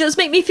 It does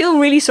make me feel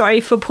really sorry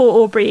for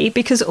poor Aubrey,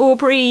 because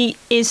Aubrey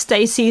is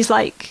Stacey's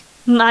like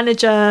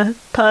manager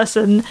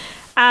person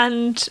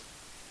and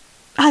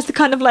has to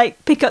kind of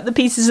like pick up the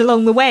pieces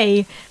along the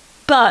way.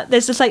 But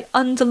there's this like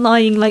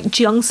underlying like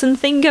Jungsun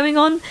thing going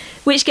on,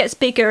 which gets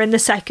bigger in the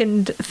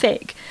second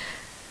fic.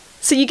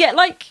 So you get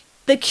like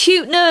the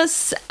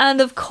cuteness and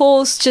of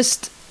course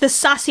just the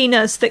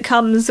sassiness that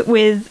comes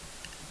with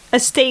a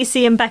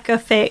Stacey and Becca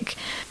fic.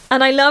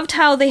 And I loved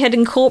how they had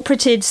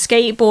incorporated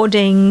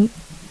skateboarding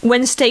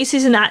when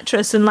Stacey's an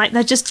actress, and like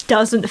that just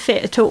doesn't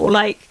fit at all.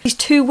 Like these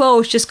two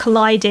worlds just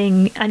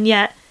colliding, and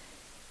yet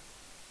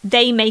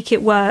they make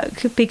it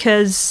work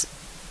because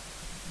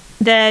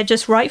they're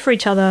just right for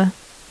each other.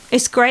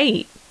 It's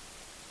great.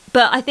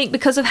 But I think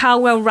because of how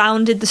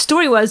well-rounded the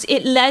story was,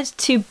 it led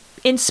to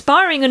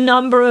inspiring a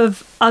number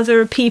of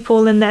other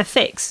people in their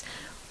fics.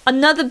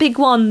 Another big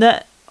one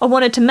that I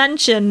wanted to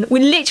mention,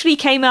 which literally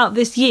came out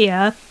this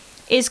year,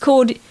 is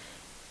called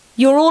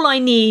You're All I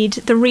Need,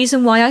 The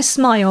Reason Why I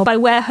Smile by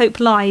Where Hope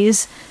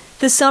Lies.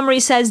 The summary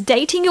says,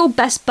 dating your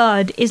best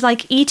bud is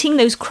like eating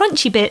those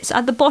crunchy bits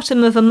at the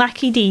bottom of a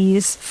Mackie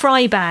D's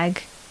fry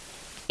bag.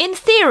 In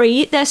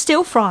theory, they're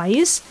still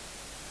fries,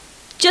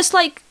 just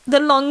like the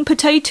long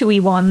potato-y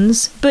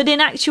ones, but in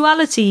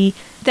actuality,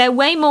 they're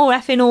way more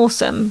effing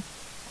awesome.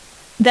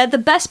 They're the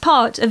best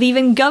part of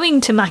even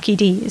going to Mackie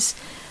D's.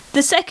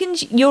 The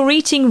second you're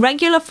eating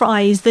regular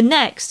fries, the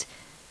next,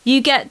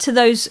 you get to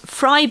those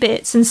fry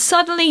bits, and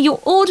suddenly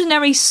your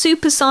ordinary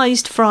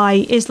supersized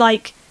fry is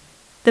like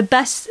the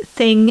best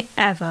thing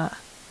ever.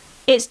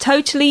 It's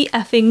totally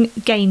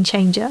effing game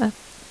changer.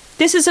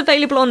 This is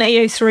available on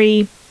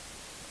AO3.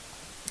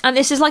 And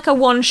this is like a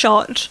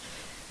one-shot.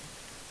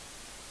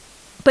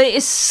 But it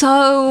is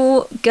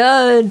so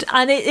good.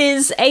 And it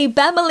is a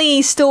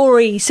Bemily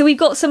story. So we've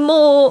got some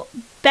more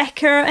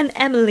Becca and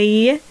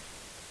Emily.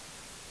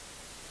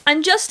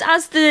 And just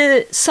as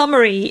the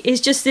summary is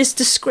just this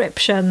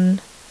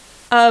description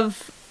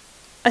of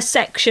a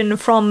section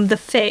from the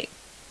fic,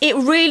 it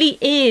really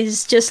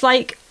is just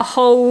like a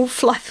whole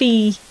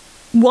fluffy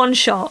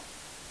one-shot.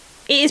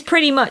 It is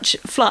pretty much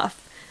fluff.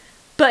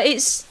 But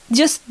it's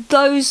just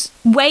those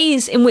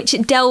ways in which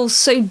it delves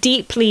so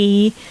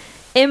deeply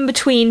in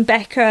between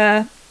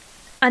Becca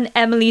and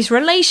Emily's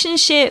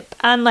relationship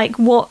and like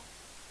what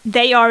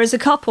they are as a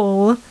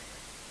couple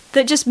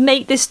that just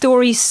make this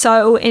story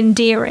so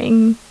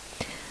endearing.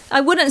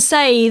 I wouldn't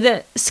say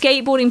that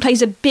skateboarding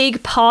plays a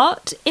big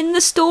part in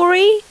the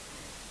story,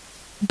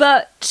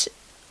 but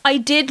I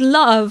did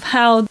love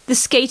how the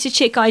skater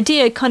chick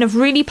idea kind of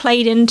really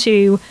played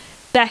into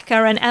Becca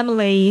and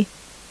Emily,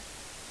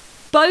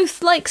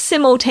 both like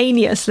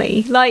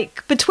simultaneously.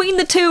 Like between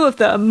the two of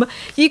them,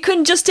 you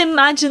can just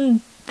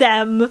imagine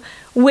them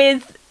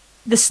with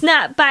the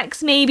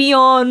snapbacks maybe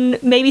on,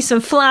 maybe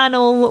some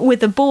flannel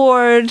with a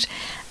board,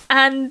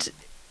 and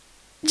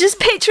just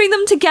picturing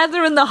them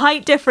together and the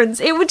height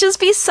difference. It would just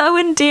be so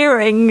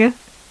endearing.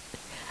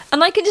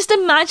 And I can just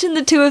imagine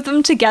the two of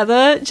them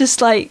together,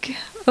 just like,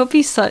 it would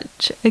be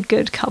such a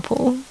good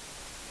couple.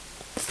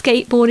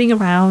 Skateboarding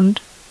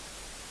around.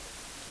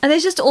 And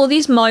there's just all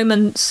these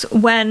moments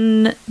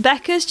when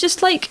Becca's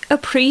just like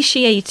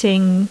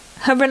appreciating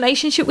her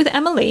relationship with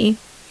Emily.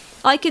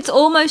 Like it's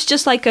almost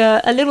just like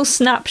a little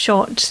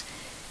snapshot.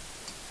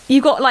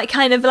 You got like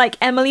kind of like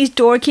Emily's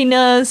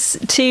dorkiness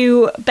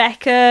to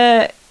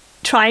Becca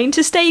trying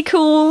to stay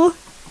cool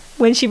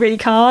when she really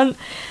can't.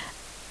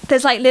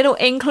 There's like little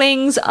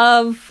inklings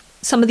of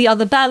some of the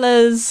other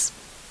Bellas.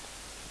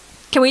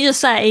 Can we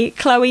just say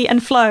Chloe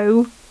and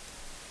Flo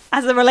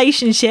as a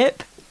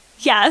relationship?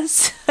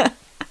 Yes.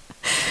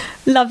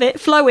 Love it.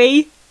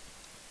 Floey.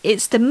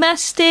 It's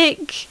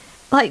domestic.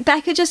 Like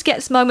Becca just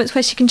gets moments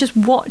where she can just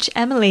watch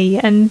Emily,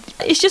 and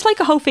it's just like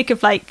a whole fic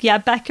of like, yeah,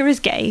 Becca is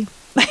gay.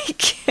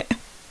 Like,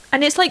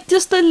 and it's like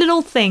just the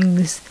little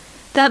things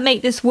that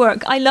make this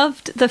work. I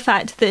loved the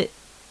fact that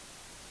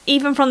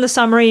even from the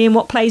summary and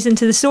what plays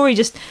into the story,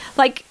 just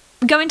like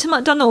going to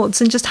McDonald's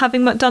and just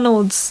having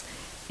McDonald's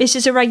is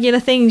just a regular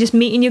thing, just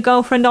meeting your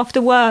girlfriend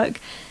after work.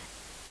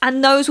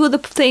 And those were the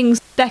things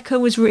Becca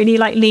was really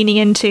like leaning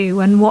into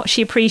and what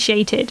she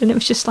appreciated. And it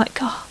was just like,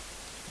 oh,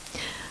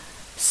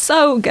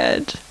 so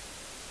good.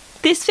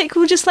 This fic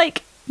will just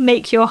like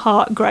make your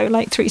heart grow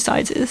like 3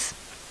 sizes.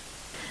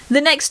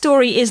 The next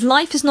story is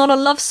Life is Not a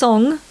Love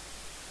Song.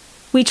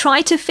 We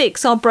Try to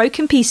Fix Our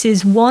Broken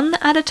Pieces One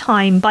at a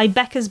Time by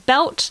Becca's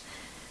Belt.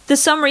 The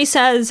summary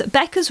says,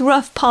 Becca's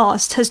rough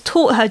past has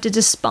taught her to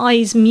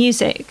despise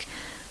music.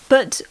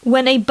 But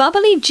when a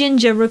bubbly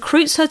ginger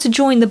recruits her to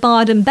join the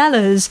Bard and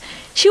Bellas,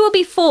 she will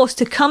be forced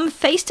to come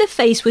face to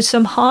face with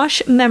some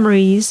harsh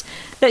memories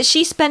that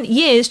she spent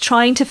years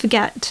trying to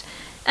forget.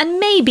 And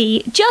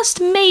maybe, just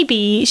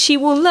maybe, she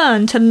will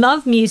learn to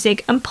love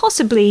music and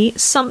possibly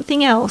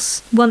something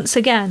else once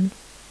again.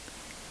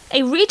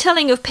 A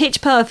retelling of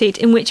Pitch Perfect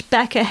in which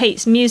Becca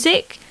hates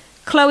music,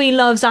 Chloe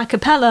loves a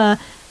cappella,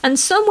 and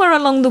somewhere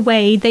along the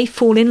way they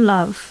fall in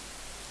love.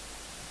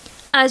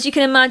 As you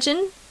can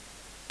imagine,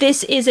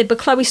 this is a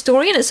Chloe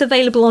story and it's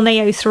available on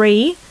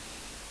AO3.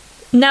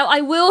 Now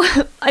I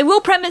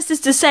will premise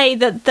this to say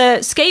that the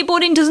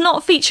skateboarding does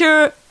not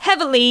feature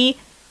heavily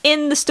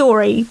in the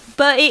story,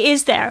 but it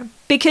is there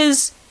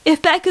because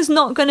if Becca's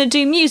not going to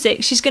do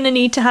music, she's going to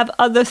need to have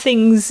other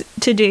things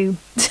to do.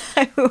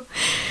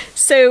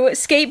 So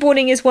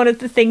skateboarding is one of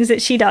the things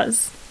that she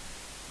does.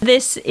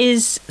 This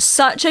is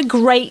such a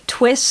great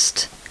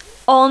twist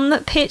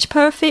on Pitch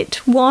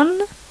Perfect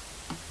 1.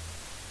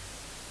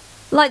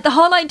 Like the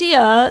whole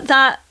idea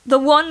that the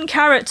one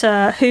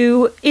character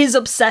who is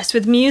obsessed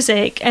with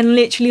music and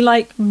literally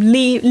like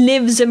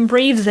lives and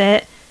breathes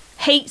it,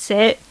 hates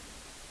it,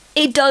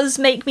 it does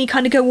make me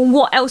kind of go, well,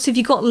 what else have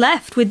you got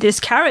left with this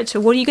character?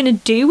 What are you going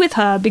to do with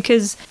her?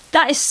 Because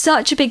that is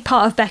such a big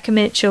part of Becca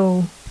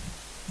Mitchell.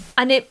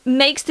 And it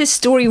makes this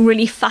story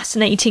really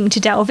fascinating to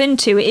delve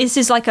into. It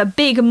is like a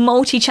big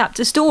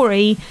multi-chapter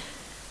story,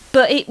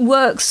 but it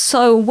works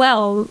so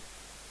well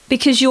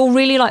because you're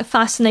really like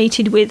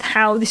fascinated with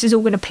how this is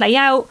all going to play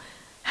out.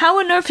 How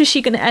on earth is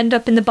she going to end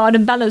up in the Bard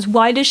and Bellas?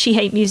 Why does she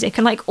hate music?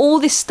 And like all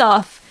this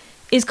stuff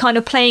is kind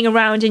of playing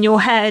around in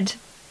your head.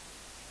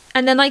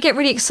 And then I get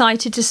really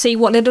excited to see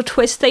what little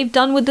twists they've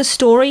done with the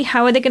story.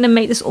 How are they going to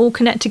make this all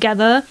connect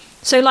together?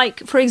 So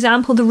like, for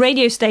example, the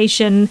radio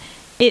station,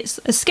 it's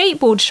a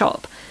skateboard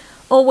shop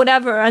or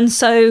whatever. And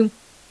so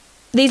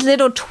these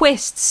little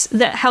twists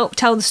that help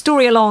tell the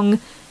story along.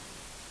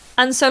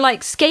 And so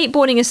like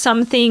skateboarding is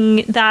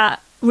something that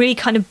really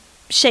kind of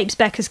shapes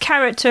Becca's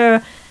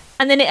character.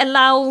 And then it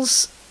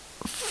allows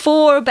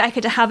for Becca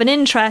to have an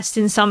interest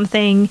in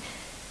something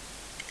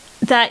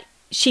that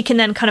she can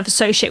then kind of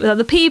associate with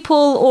other people,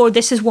 or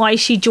this is why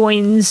she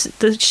joins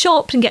the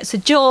shop and gets a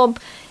job.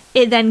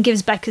 it then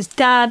gives Becca's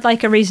dad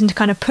like a reason to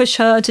kind of push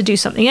her to do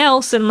something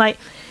else, and like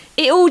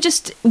it all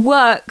just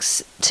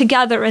works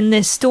together in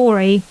this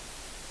story,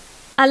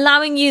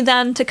 allowing you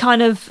then to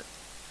kind of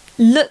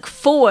look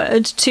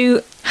forward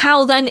to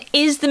how then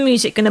is the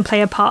music going to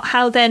play a part,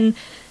 how then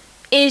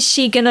is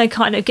she going to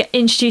kind of get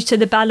introduced to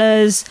the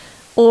Bellas,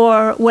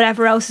 or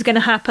whatever else is going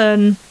to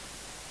happen.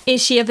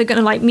 Is she ever going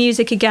to like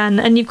music again?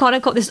 And you've kind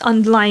of got this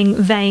underlying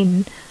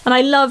vein, and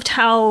I loved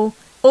how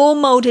all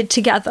molded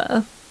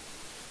together.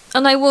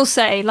 And I will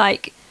say,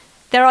 like,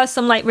 there are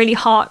some like really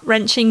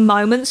heart-wrenching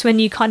moments when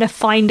you kind of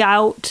find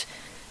out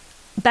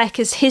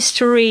Becca's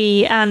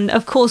history, and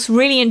of course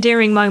really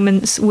endearing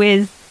moments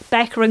with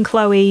Becca and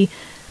Chloe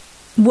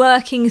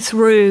working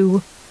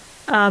through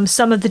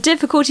some of the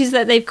difficulties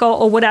that they've got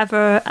or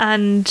whatever,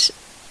 and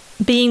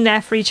being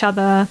there for each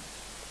other.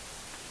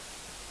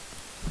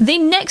 The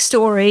next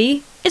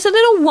story is a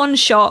little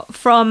one-shot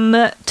from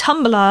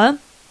Tumblr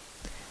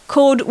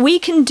called We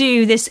Can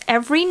Do This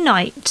Every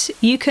Night,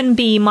 You Can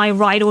Be My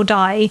Ride or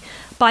Die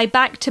by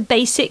Back to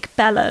Basic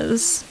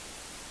Bellas.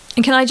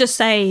 And can I just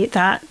say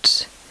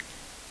that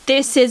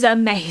this is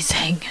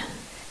amazing.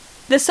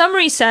 The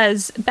summary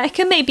says,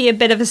 Becca may be a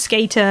bit of a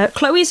skater,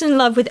 Chloe's in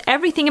love with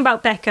everything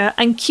about Becca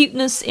and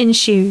cuteness in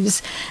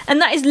shoes. And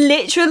that is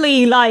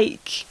literally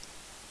like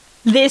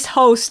this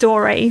whole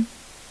story.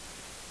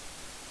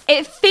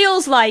 It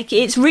feels like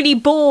it's really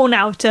born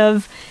out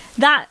of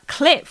that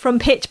clip from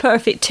Pitch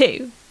Perfect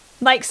 2.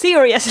 Like,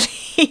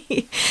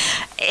 seriously.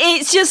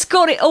 It's just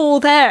got it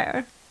all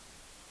there.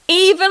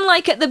 Even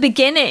like at the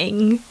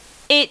beginning,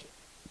 it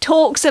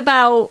talks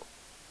about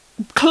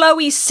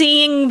Chloe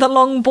seeing the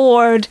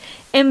longboard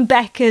in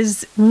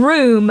Becca's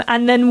room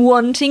and then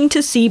wanting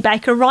to see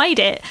Becca ride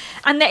it.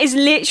 And that is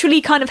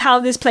literally kind of how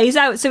this plays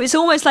out. So it's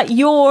almost like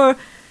you're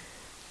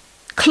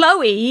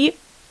Chloe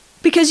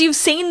because you've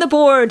seen the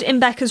board in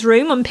Becca's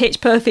room on Pitch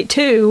Perfect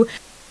 2.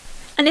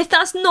 And if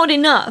that's not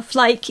enough,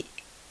 like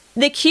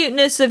the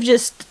cuteness of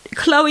just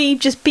Chloe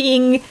just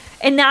being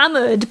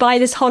enamoured by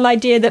this whole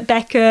idea that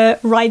Becca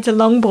rides a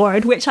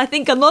longboard, which I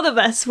think a lot of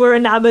us were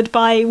enamoured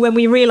by when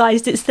we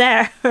realised it's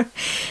there.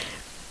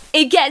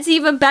 It gets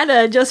even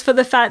better just for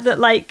the fact that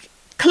like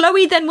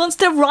Chloe then wants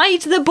to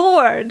ride the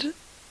board.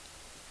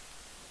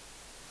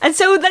 And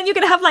so then you're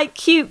going to have like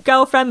cute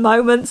girlfriend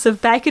moments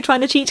of Becca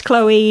trying to teach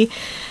Chloe,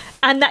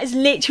 and that is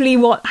literally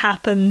what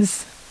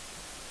happens.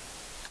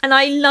 And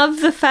I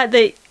love the fact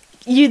that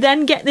you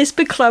then get this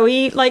for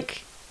Chloe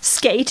like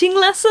skating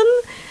lesson.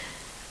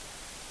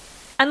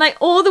 And like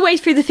all the way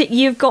through the thing,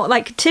 you've got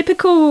like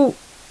typical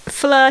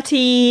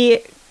flirty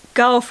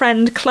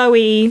girlfriend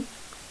Chloe.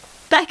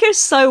 Becca's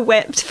so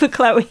whipped for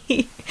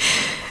Chloe.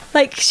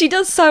 Like she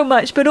does so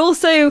much, but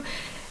also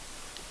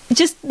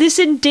just this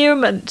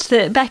endearment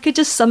that Becca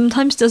just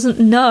sometimes doesn't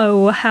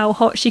know how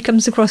hot she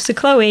comes across to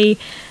Chloe,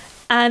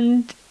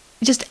 and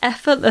just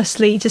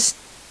effortlessly just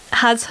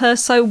has her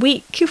so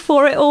weak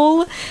for it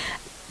all.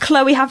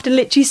 Chloe have to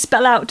literally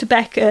spell out to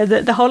Becca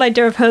that the whole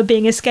idea of her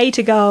being a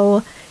skater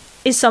girl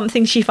is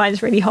something she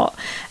finds really hot.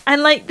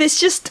 And like this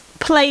just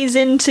plays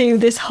into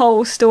this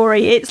whole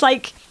story. It's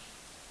like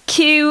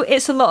cute,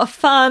 it's a lot of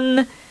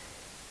fun.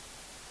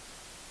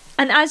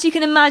 And as you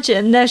can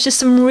imagine, there's just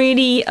some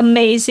really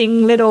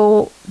amazing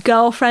little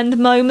girlfriend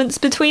moments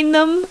between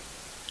them.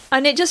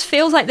 And it just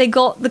feels like they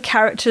got the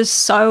characters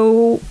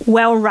so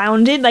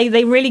well-rounded. Like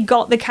they really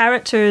got the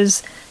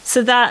characters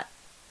so that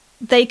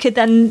they could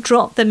then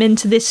drop them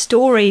into this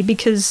story,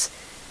 because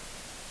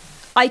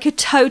I could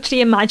totally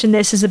imagine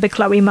this as a big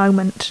Chloe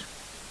moment.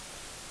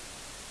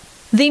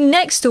 The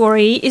next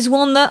story is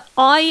one that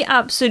I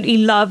absolutely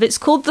love. It's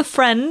called The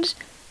Friend,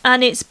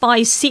 and it's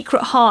by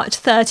Secret Heart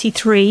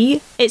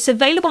 33. It's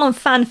available on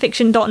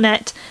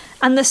fanfiction.net,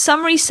 and the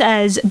summary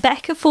says,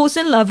 Becca falls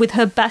in love with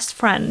her best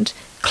friend,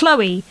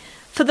 Chloe,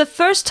 for the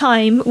first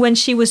time when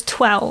she was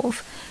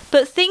 12,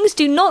 but things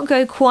do not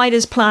go quite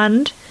as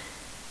planned.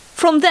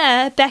 From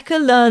there, Becca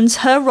learns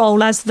her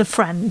role as the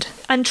friend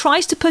and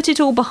tries to put it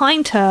all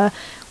behind her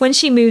when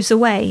she moves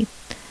away.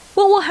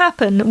 What will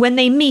happen when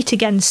they meet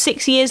again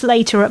 6 years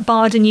later at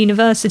Barden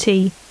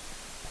University?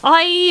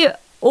 I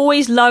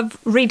always love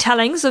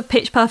retellings of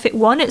Pitch Perfect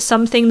 1. It's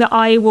something that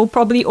I will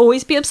probably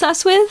always be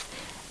obsessed with.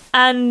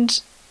 And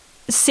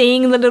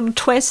seeing the little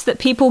twists that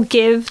people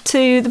give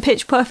to the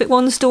Pitch Perfect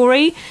 1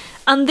 story.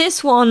 And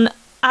this one,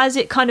 as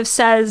it kind of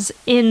says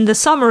in the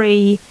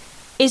summary,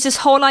 is this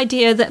whole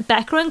idea that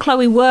Becca and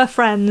Chloe were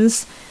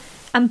friends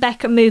and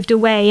Becca moved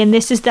away, and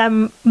this is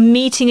them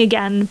meeting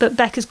again, but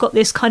Becca's got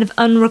this kind of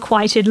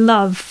unrequited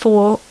love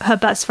for her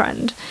best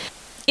friend.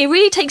 It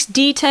really takes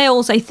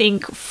details, I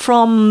think,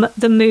 from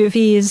the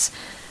movies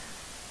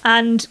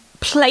and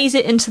plays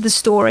it into the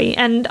story.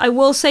 And I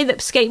will say that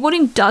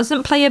skateboarding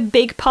doesn't play a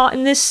big part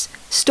in this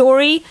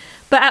story,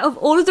 but out of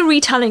all of the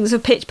retellings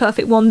of Pitch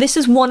Perfect 1, this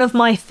is one of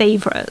my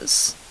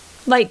favourites.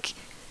 Like,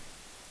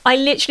 I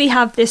literally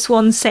have this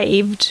one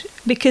saved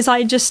because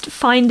I just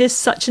find this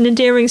such an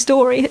endearing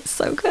story. It's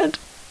so good.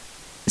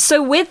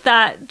 So with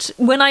that,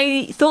 when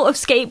I thought of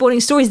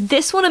skateboarding stories,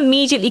 this one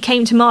immediately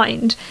came to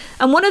mind.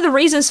 And one of the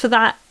reasons for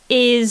that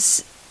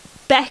is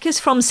Becca's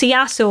from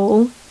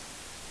Seattle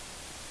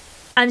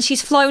and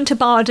she's flown to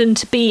Barden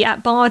to be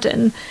at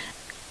Barden.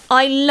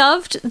 I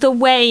loved the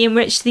way in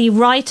which the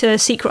writer,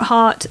 Secret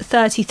Heart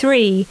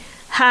 33,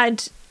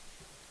 had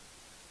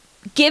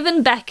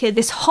given Becca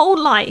this whole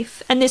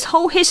life and this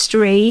whole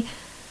history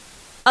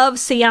of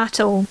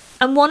Seattle.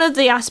 And one of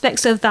the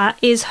aspects of that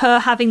is her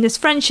having this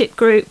friendship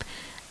group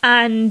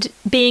and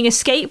being a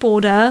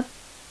skateboarder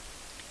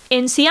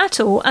in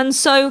Seattle. And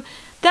so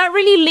that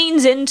really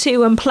leans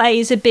into and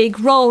plays a big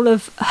role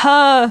of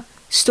her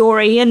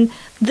story, and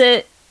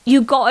that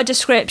you got a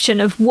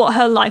description of what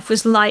her life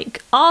was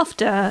like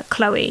after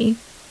Chloe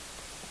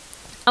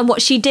and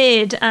what she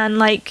did, and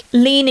like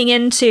leaning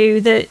into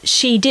that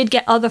she did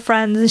get other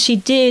friends and she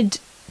did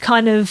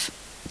kind of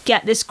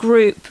get this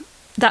group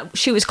that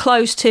she was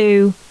close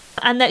to,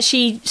 and that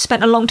she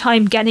spent a long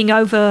time getting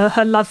over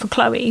her love for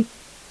Chloe.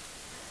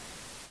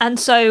 And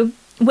so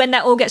when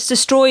that all gets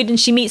destroyed and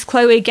she meets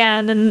Chloe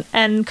again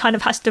and kind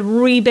of has to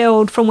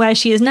rebuild from where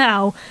she is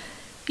now,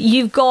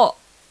 you've got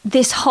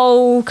this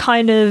whole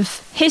kind of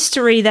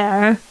history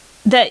there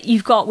that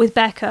you've got with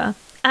Becca.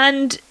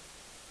 And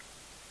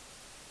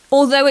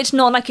although it's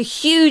not like a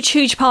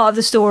huge part of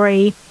the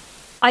story,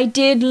 I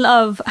did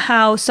love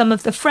how some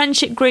of the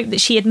friendship group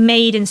that she had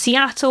made in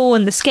Seattle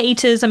and the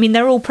skaters, I mean,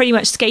 they're all pretty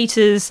much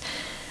skaters,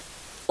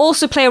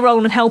 also play a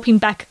role in helping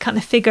Becca kind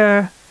of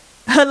figure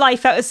her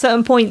life out at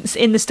certain points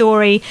in the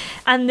story.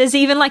 And there's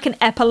even like an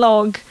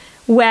epilogue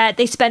where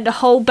they spend a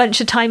whole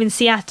bunch of time in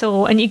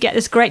Seattle and you get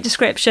this great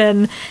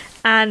description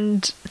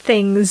and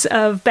things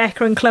of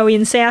Becca and Chloe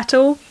in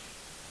Seattle,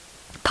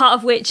 part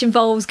of which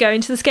involves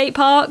going to the skate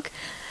park.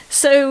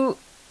 So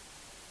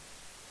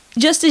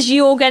just as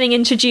you're getting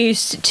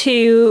introduced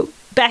to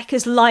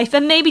Becca's life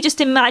and maybe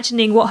just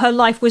imagining what her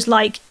life was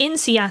like in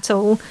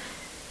Seattle,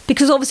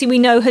 because obviously we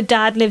know her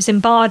dad lives in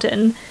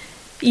Barden,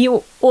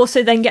 you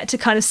also then get to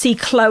kind of see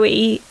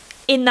Chloe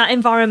in that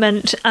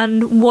environment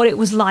and what it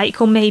was like,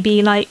 or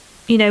maybe like,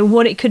 you know,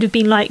 what it could have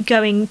been like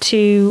going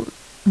to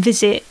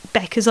visit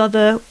Becca's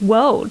other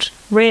world,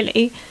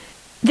 really.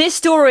 This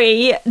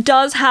story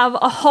does have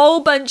a whole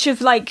bunch of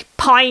like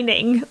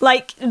pining.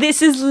 Like,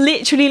 this is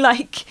literally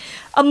like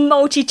a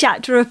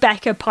multi-chapter of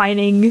Becca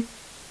pining.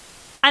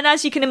 And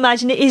as you can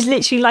imagine, it is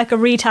literally like a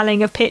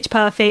retelling of Pitch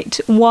Perfect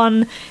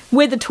 1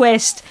 with a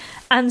twist.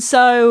 And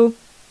so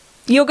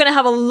you're going to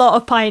have a lot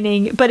of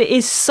pining, but it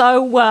is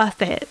so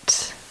worth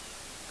it.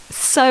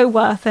 So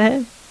worth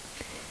it.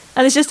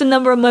 And there's just a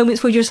number of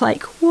moments where you're just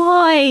like,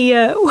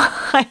 why?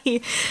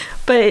 Why?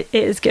 But it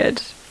is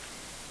good.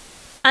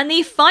 And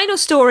the final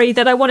story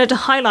that I wanted to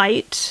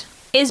highlight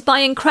is by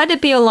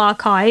Incredible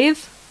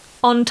Archive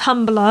on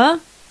Tumblr.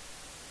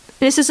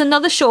 This is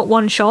another short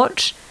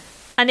one-shot.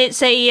 And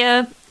it's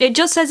it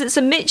just says it's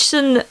a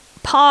Mitchell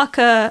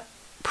Parker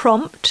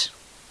prompt.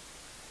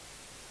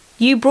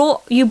 You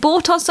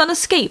bought our son a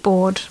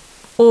skateboard,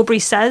 Aubrey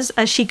says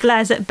as she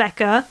glares at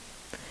Becca.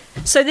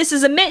 So this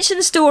is a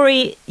Mitchell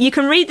story. You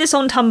can read this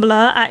on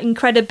Tumblr at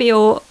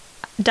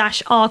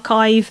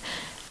Incredible-Archive.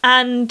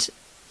 And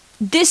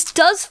this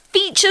does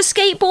feature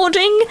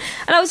skateboarding.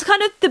 And I was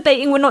kind of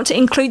debating whether not to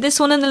include this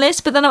one in the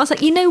list. But then I was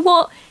like, you know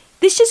what?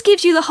 This just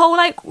gives you the whole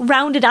like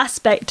rounded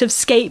aspect of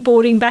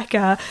skateboarding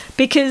Becca,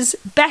 because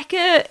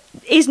Becca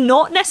is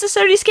not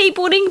necessarily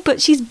skateboarding,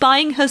 but she's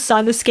buying her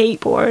son a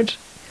skateboard.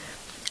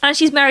 And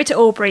she's married to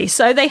Aubrey.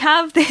 So they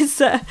have this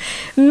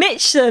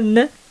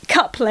Mitchson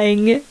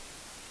coupling.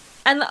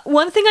 And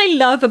one thing I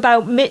love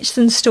about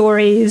Mitchson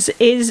stories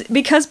is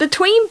because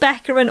between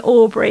Becca and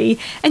Aubrey,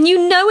 and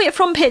you know it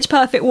from Pitch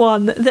Perfect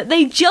 1, that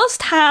they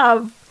just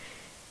have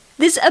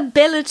this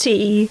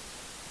ability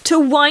to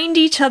wind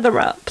each other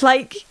up.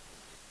 Like,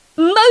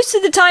 most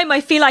of the time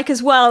I feel like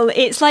as well,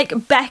 it's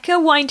like Becca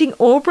winding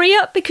Aubrey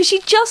up because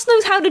she just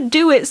knows how to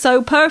do it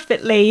so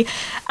perfectly.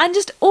 And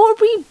just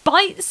Aubrey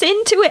bites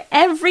into it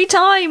every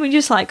time and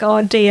just like,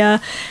 oh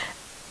dear.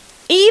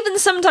 Even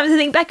sometimes I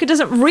think Becca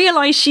doesn't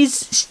realise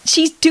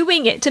she's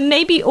doing it, and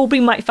maybe Aubrey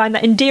might find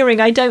that endearing,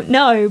 I don't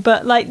know.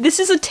 But like, this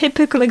is a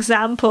typical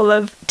example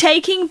of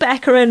taking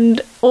Becca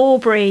and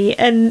Aubrey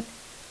and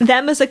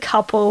them as a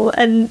couple,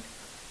 and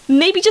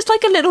maybe just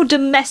like a little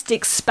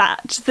domestic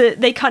spat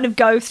that they kind of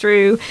go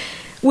through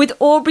with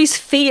Aubrey's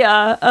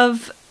fear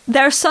of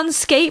their son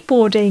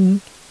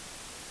skateboarding.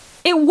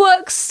 It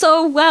works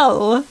so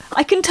well.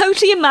 I can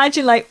totally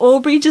imagine like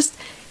Aubrey just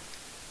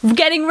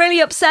getting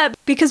really upset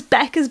because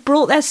Becca's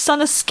brought their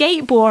son a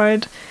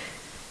skateboard.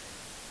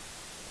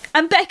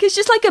 And Becca's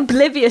just like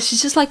oblivious.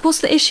 She's just like, what's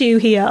the issue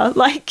here?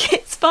 Like,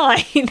 it's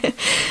fine.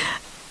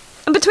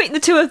 And between the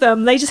two of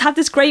them, they just have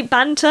this great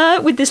banter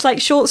with this like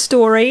short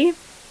story.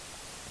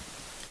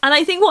 And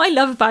I think what I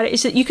love about it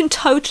is that you can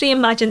totally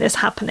imagine this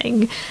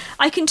happening.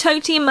 I can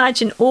totally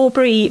imagine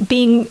Aubrey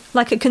being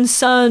like a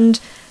concerned,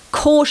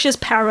 cautious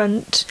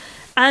parent,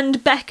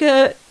 and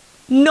Becca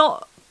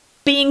not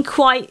being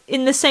quite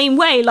in the same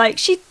way. Like,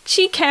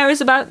 she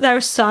cares about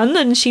their son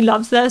and she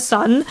loves their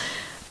son,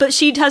 but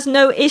she has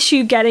no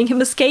issue getting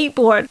him a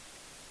skateboard.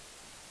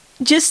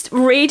 Just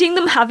reading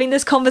them having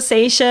this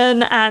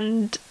conversation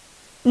and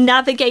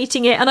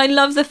navigating it. And I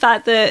love the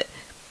fact that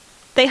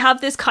they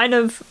have this kind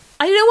of,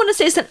 I don't want to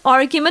say it's an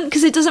argument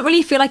because it doesn't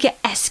really feel like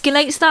it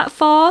escalates that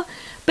far,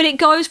 but it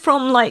goes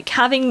from like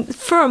having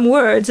firm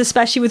words,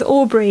 especially with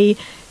Aubrey,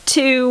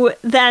 to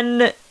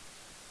then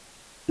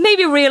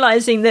maybe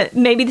realizing that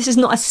maybe this is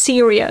not as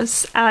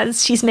serious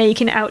as she's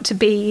making it out to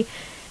be.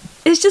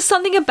 There's just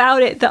something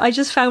about it that I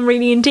just found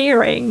really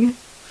endearing.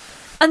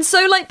 And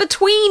so, like,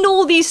 between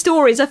all these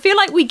stories, I feel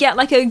like we get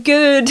like a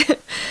good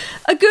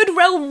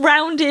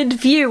well-rounded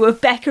view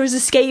of Becca as a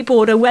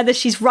skateboarder, whether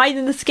she's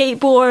riding the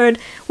skateboard,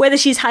 whether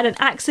she's had an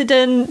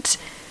accident.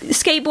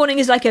 Skateboarding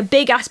is like a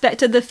big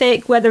aspect of the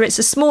fic, whether it's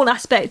a small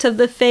aspect of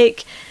the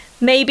fic.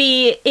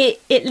 Maybe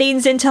it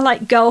leans into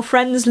like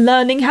girlfriends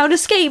learning how to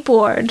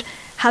skateboard,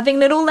 having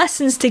little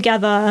lessons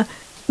together,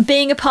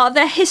 being a part of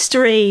their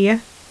history,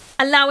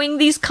 allowing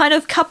these kind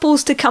of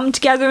couples to come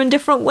together in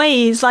different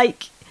ways,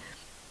 like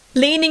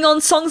leaning on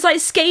songs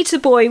like Skater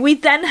Boy. We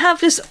then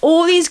have just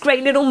all these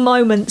great little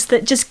moments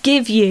that just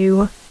give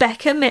you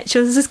Becca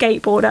Mitchell as a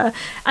skateboarder.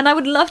 And I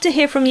would love to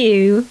hear from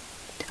you.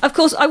 Of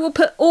course, I will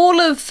put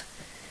all of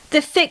the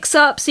fics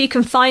up so you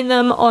can find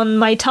them on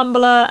my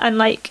Tumblr and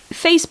like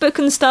Facebook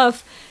and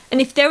stuff.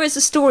 And if there is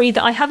a story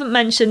that I haven't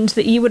mentioned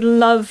that you would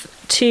love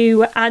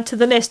to add to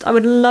the list, I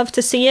would love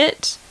to see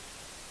it.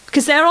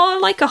 Because there are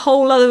like a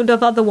whole load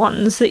of other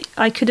ones that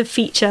I could have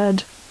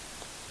featured.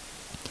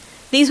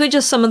 These were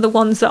just some of the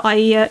ones that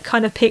I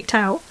kind of picked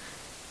out.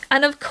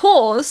 And of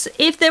course,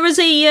 if there is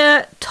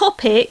a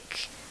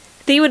topic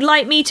that you would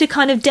like me to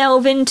kind of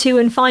delve into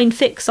and find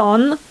fics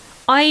on,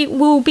 I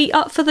will be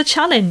up for the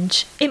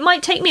challenge. It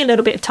might take me a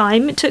little bit of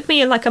time. It took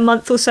me like a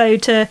month or so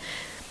to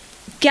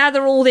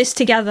gather all this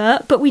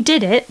together, but we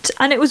did it,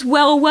 and it was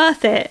well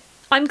worth it.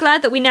 I'm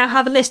glad that we now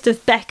have a list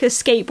of Becca's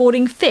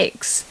skateboarding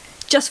fics,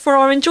 just for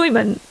our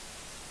enjoyment.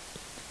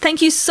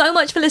 Thank you so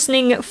much for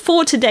listening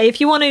for today. If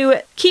you want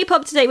to keep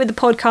up to date with the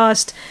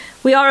podcast,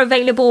 we are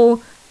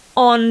available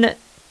on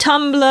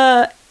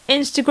Tumblr,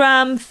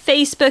 Instagram,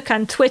 Facebook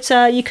and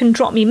Twitter. You can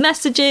drop me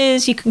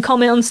messages, you can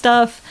comment on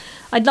stuff.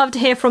 I'd love to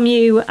hear from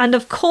you. And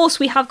of course,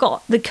 we have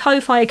got the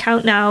Ko-Fi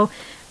account now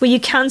where you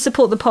can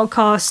support the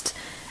podcast,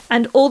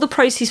 and all the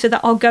proceeds for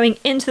that are going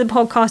into the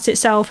podcast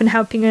itself and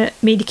helping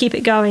me to keep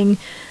it going.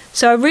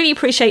 So I really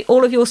appreciate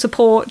all of your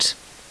support.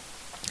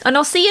 And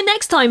I'll see you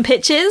next time,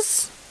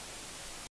 pitches.